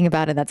I'm writing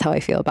about, and that's how I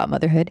feel about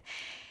motherhood.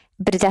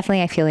 But it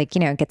definitely, I feel like,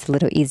 it gets a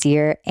little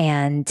easier.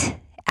 And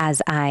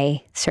as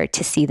I start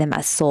to see them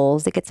as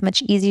souls, it gets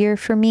much easier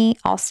for me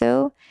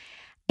also.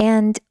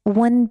 And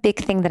one big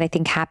thing that I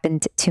think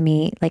happened to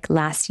me like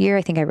last year,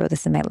 I think I wrote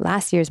this in my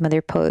last year's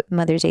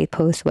Mother's Day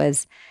post,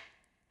 was,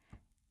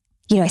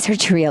 I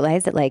started to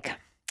realize that like,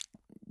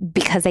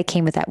 because I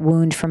came with that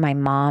wound from my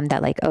mom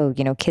that like, oh,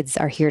 kids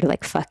are here to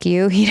like fuck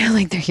you,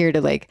 like they're here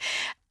to like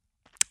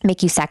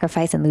make you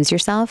sacrifice and lose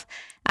yourself.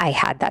 I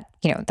had that,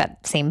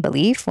 that same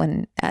belief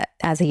when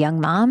as a young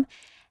mom.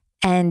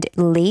 And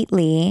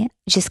lately,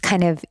 just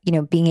kind of,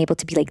 being able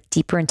to be like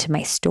deeper into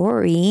my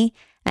story.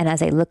 And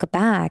as I look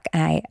back,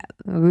 I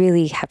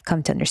really have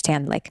come to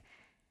understand like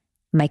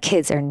my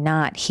kids are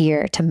not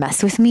here to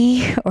mess with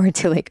me or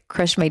to like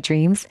crush my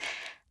dreams.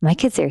 My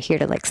kids are here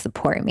to like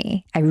support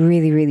me. I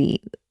really,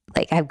 really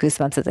like I have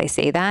goosebumps as I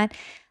say that.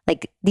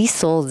 Like these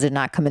souls did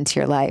not come into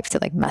your life to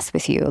like mess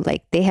with you.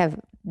 Like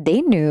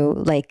they knew,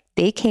 like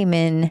they came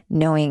in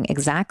knowing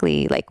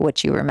exactly like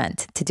what you were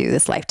meant to do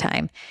this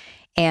lifetime.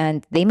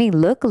 And they may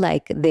look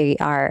like they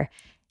are,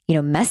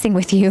 messing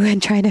with you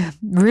and trying to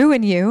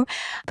ruin you.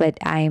 But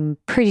I'm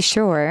pretty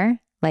sure,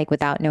 like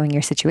without knowing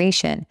your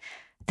situation,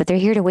 that they're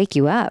here to wake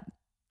you up,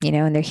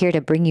 and they're here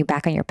to bring you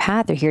back on your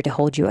path. They're here to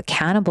hold you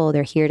accountable.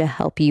 They're here to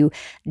help you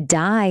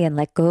die and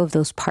let go of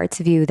those parts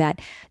of you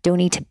that don't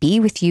need to be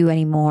with you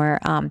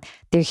anymore.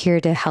 They're here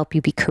to help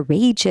you be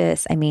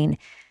courageous. I mean,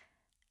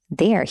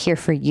 they are here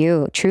for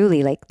you,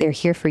 truly. Like they're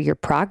here for your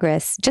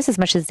progress just as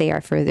much as they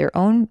are for their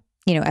own,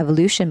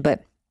 evolution.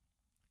 But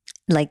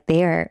like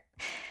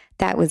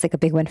that was like a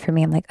big one for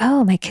me. I'm like,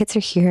 oh, my kids are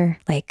here.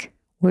 Like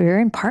we're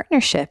in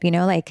partnership,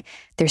 like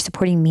they're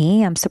supporting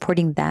me. I'm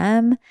supporting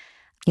them.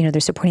 They're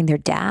supporting their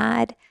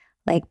dad.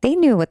 Like they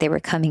knew what they were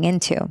coming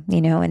into,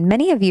 and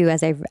many of you,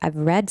 as I've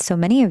read so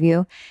many of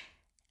you,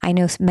 I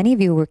know many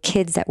of you were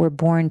kids that were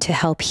born to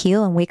help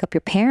heal and wake up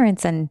your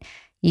parents. And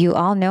you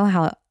all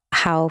know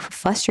how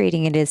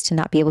frustrating it is to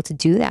not be able to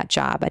do that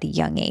job at a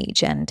young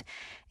age. And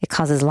it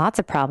causes lots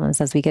of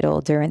problems as we get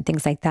older and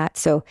things like that.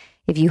 So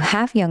if you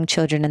have young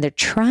children and they're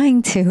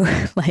trying to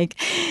like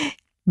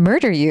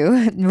murder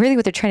you, really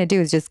what they're trying to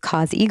do is just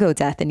cause ego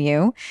death in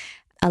you,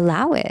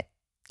 allow it.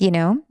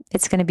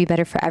 It's going to be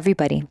better for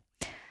everybody.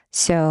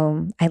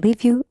 So I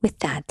leave you with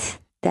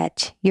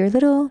that your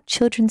little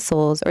children's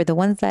souls, or the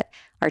ones that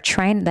are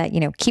trying, that,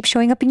 keep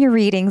showing up in your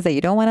readings that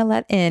you don't want to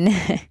let in,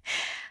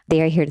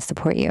 they are here to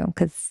support you,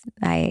 because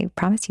I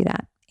promise you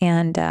that.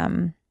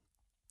 And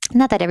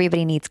not that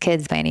everybody needs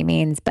kids by any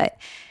means, but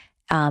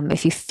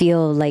if you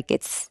feel like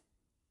it's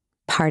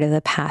part of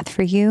the path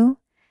for you,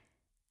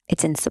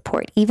 it's in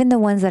support. Even the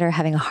ones that are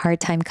having a hard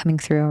time coming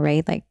through,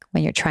 right? Like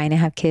when you're trying to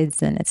have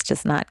kids and it's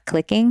just not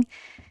clicking,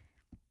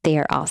 they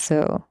are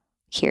also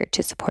here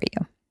to support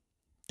you.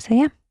 So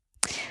yeah.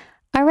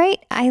 All right.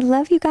 I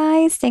love you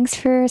guys. Thanks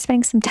for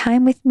spending some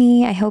time with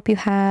me. I hope you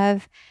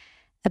have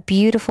a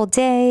beautiful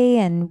day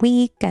and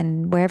week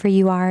and wherever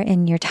you are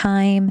in your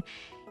time.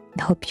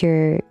 I hope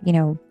you're,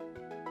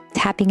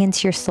 tapping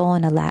into your soul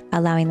and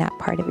allowing that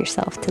part of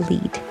yourself to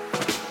lead.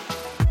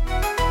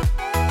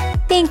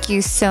 Thank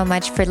you so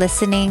much for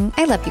listening.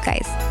 I love you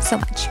guys so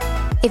much.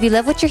 If you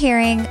love what you're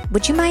hearing,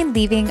 would you mind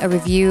leaving a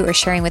review or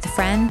sharing with a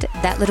friend?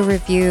 That little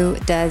review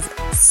does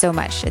so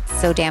much.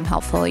 It's so damn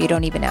helpful. You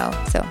don't even know.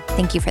 So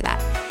thank you for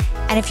that.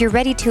 And if you're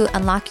ready to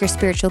unlock your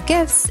spiritual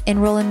gifts,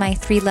 enroll in my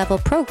 3-level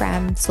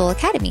program, Soul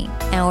Academy,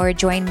 or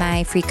join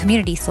my free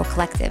community, Soul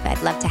Collective.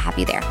 I'd love to have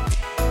you there.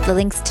 The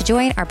links to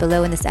join are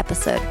below in this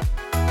episode.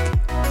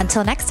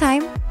 Until next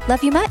time,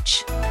 love you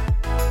much.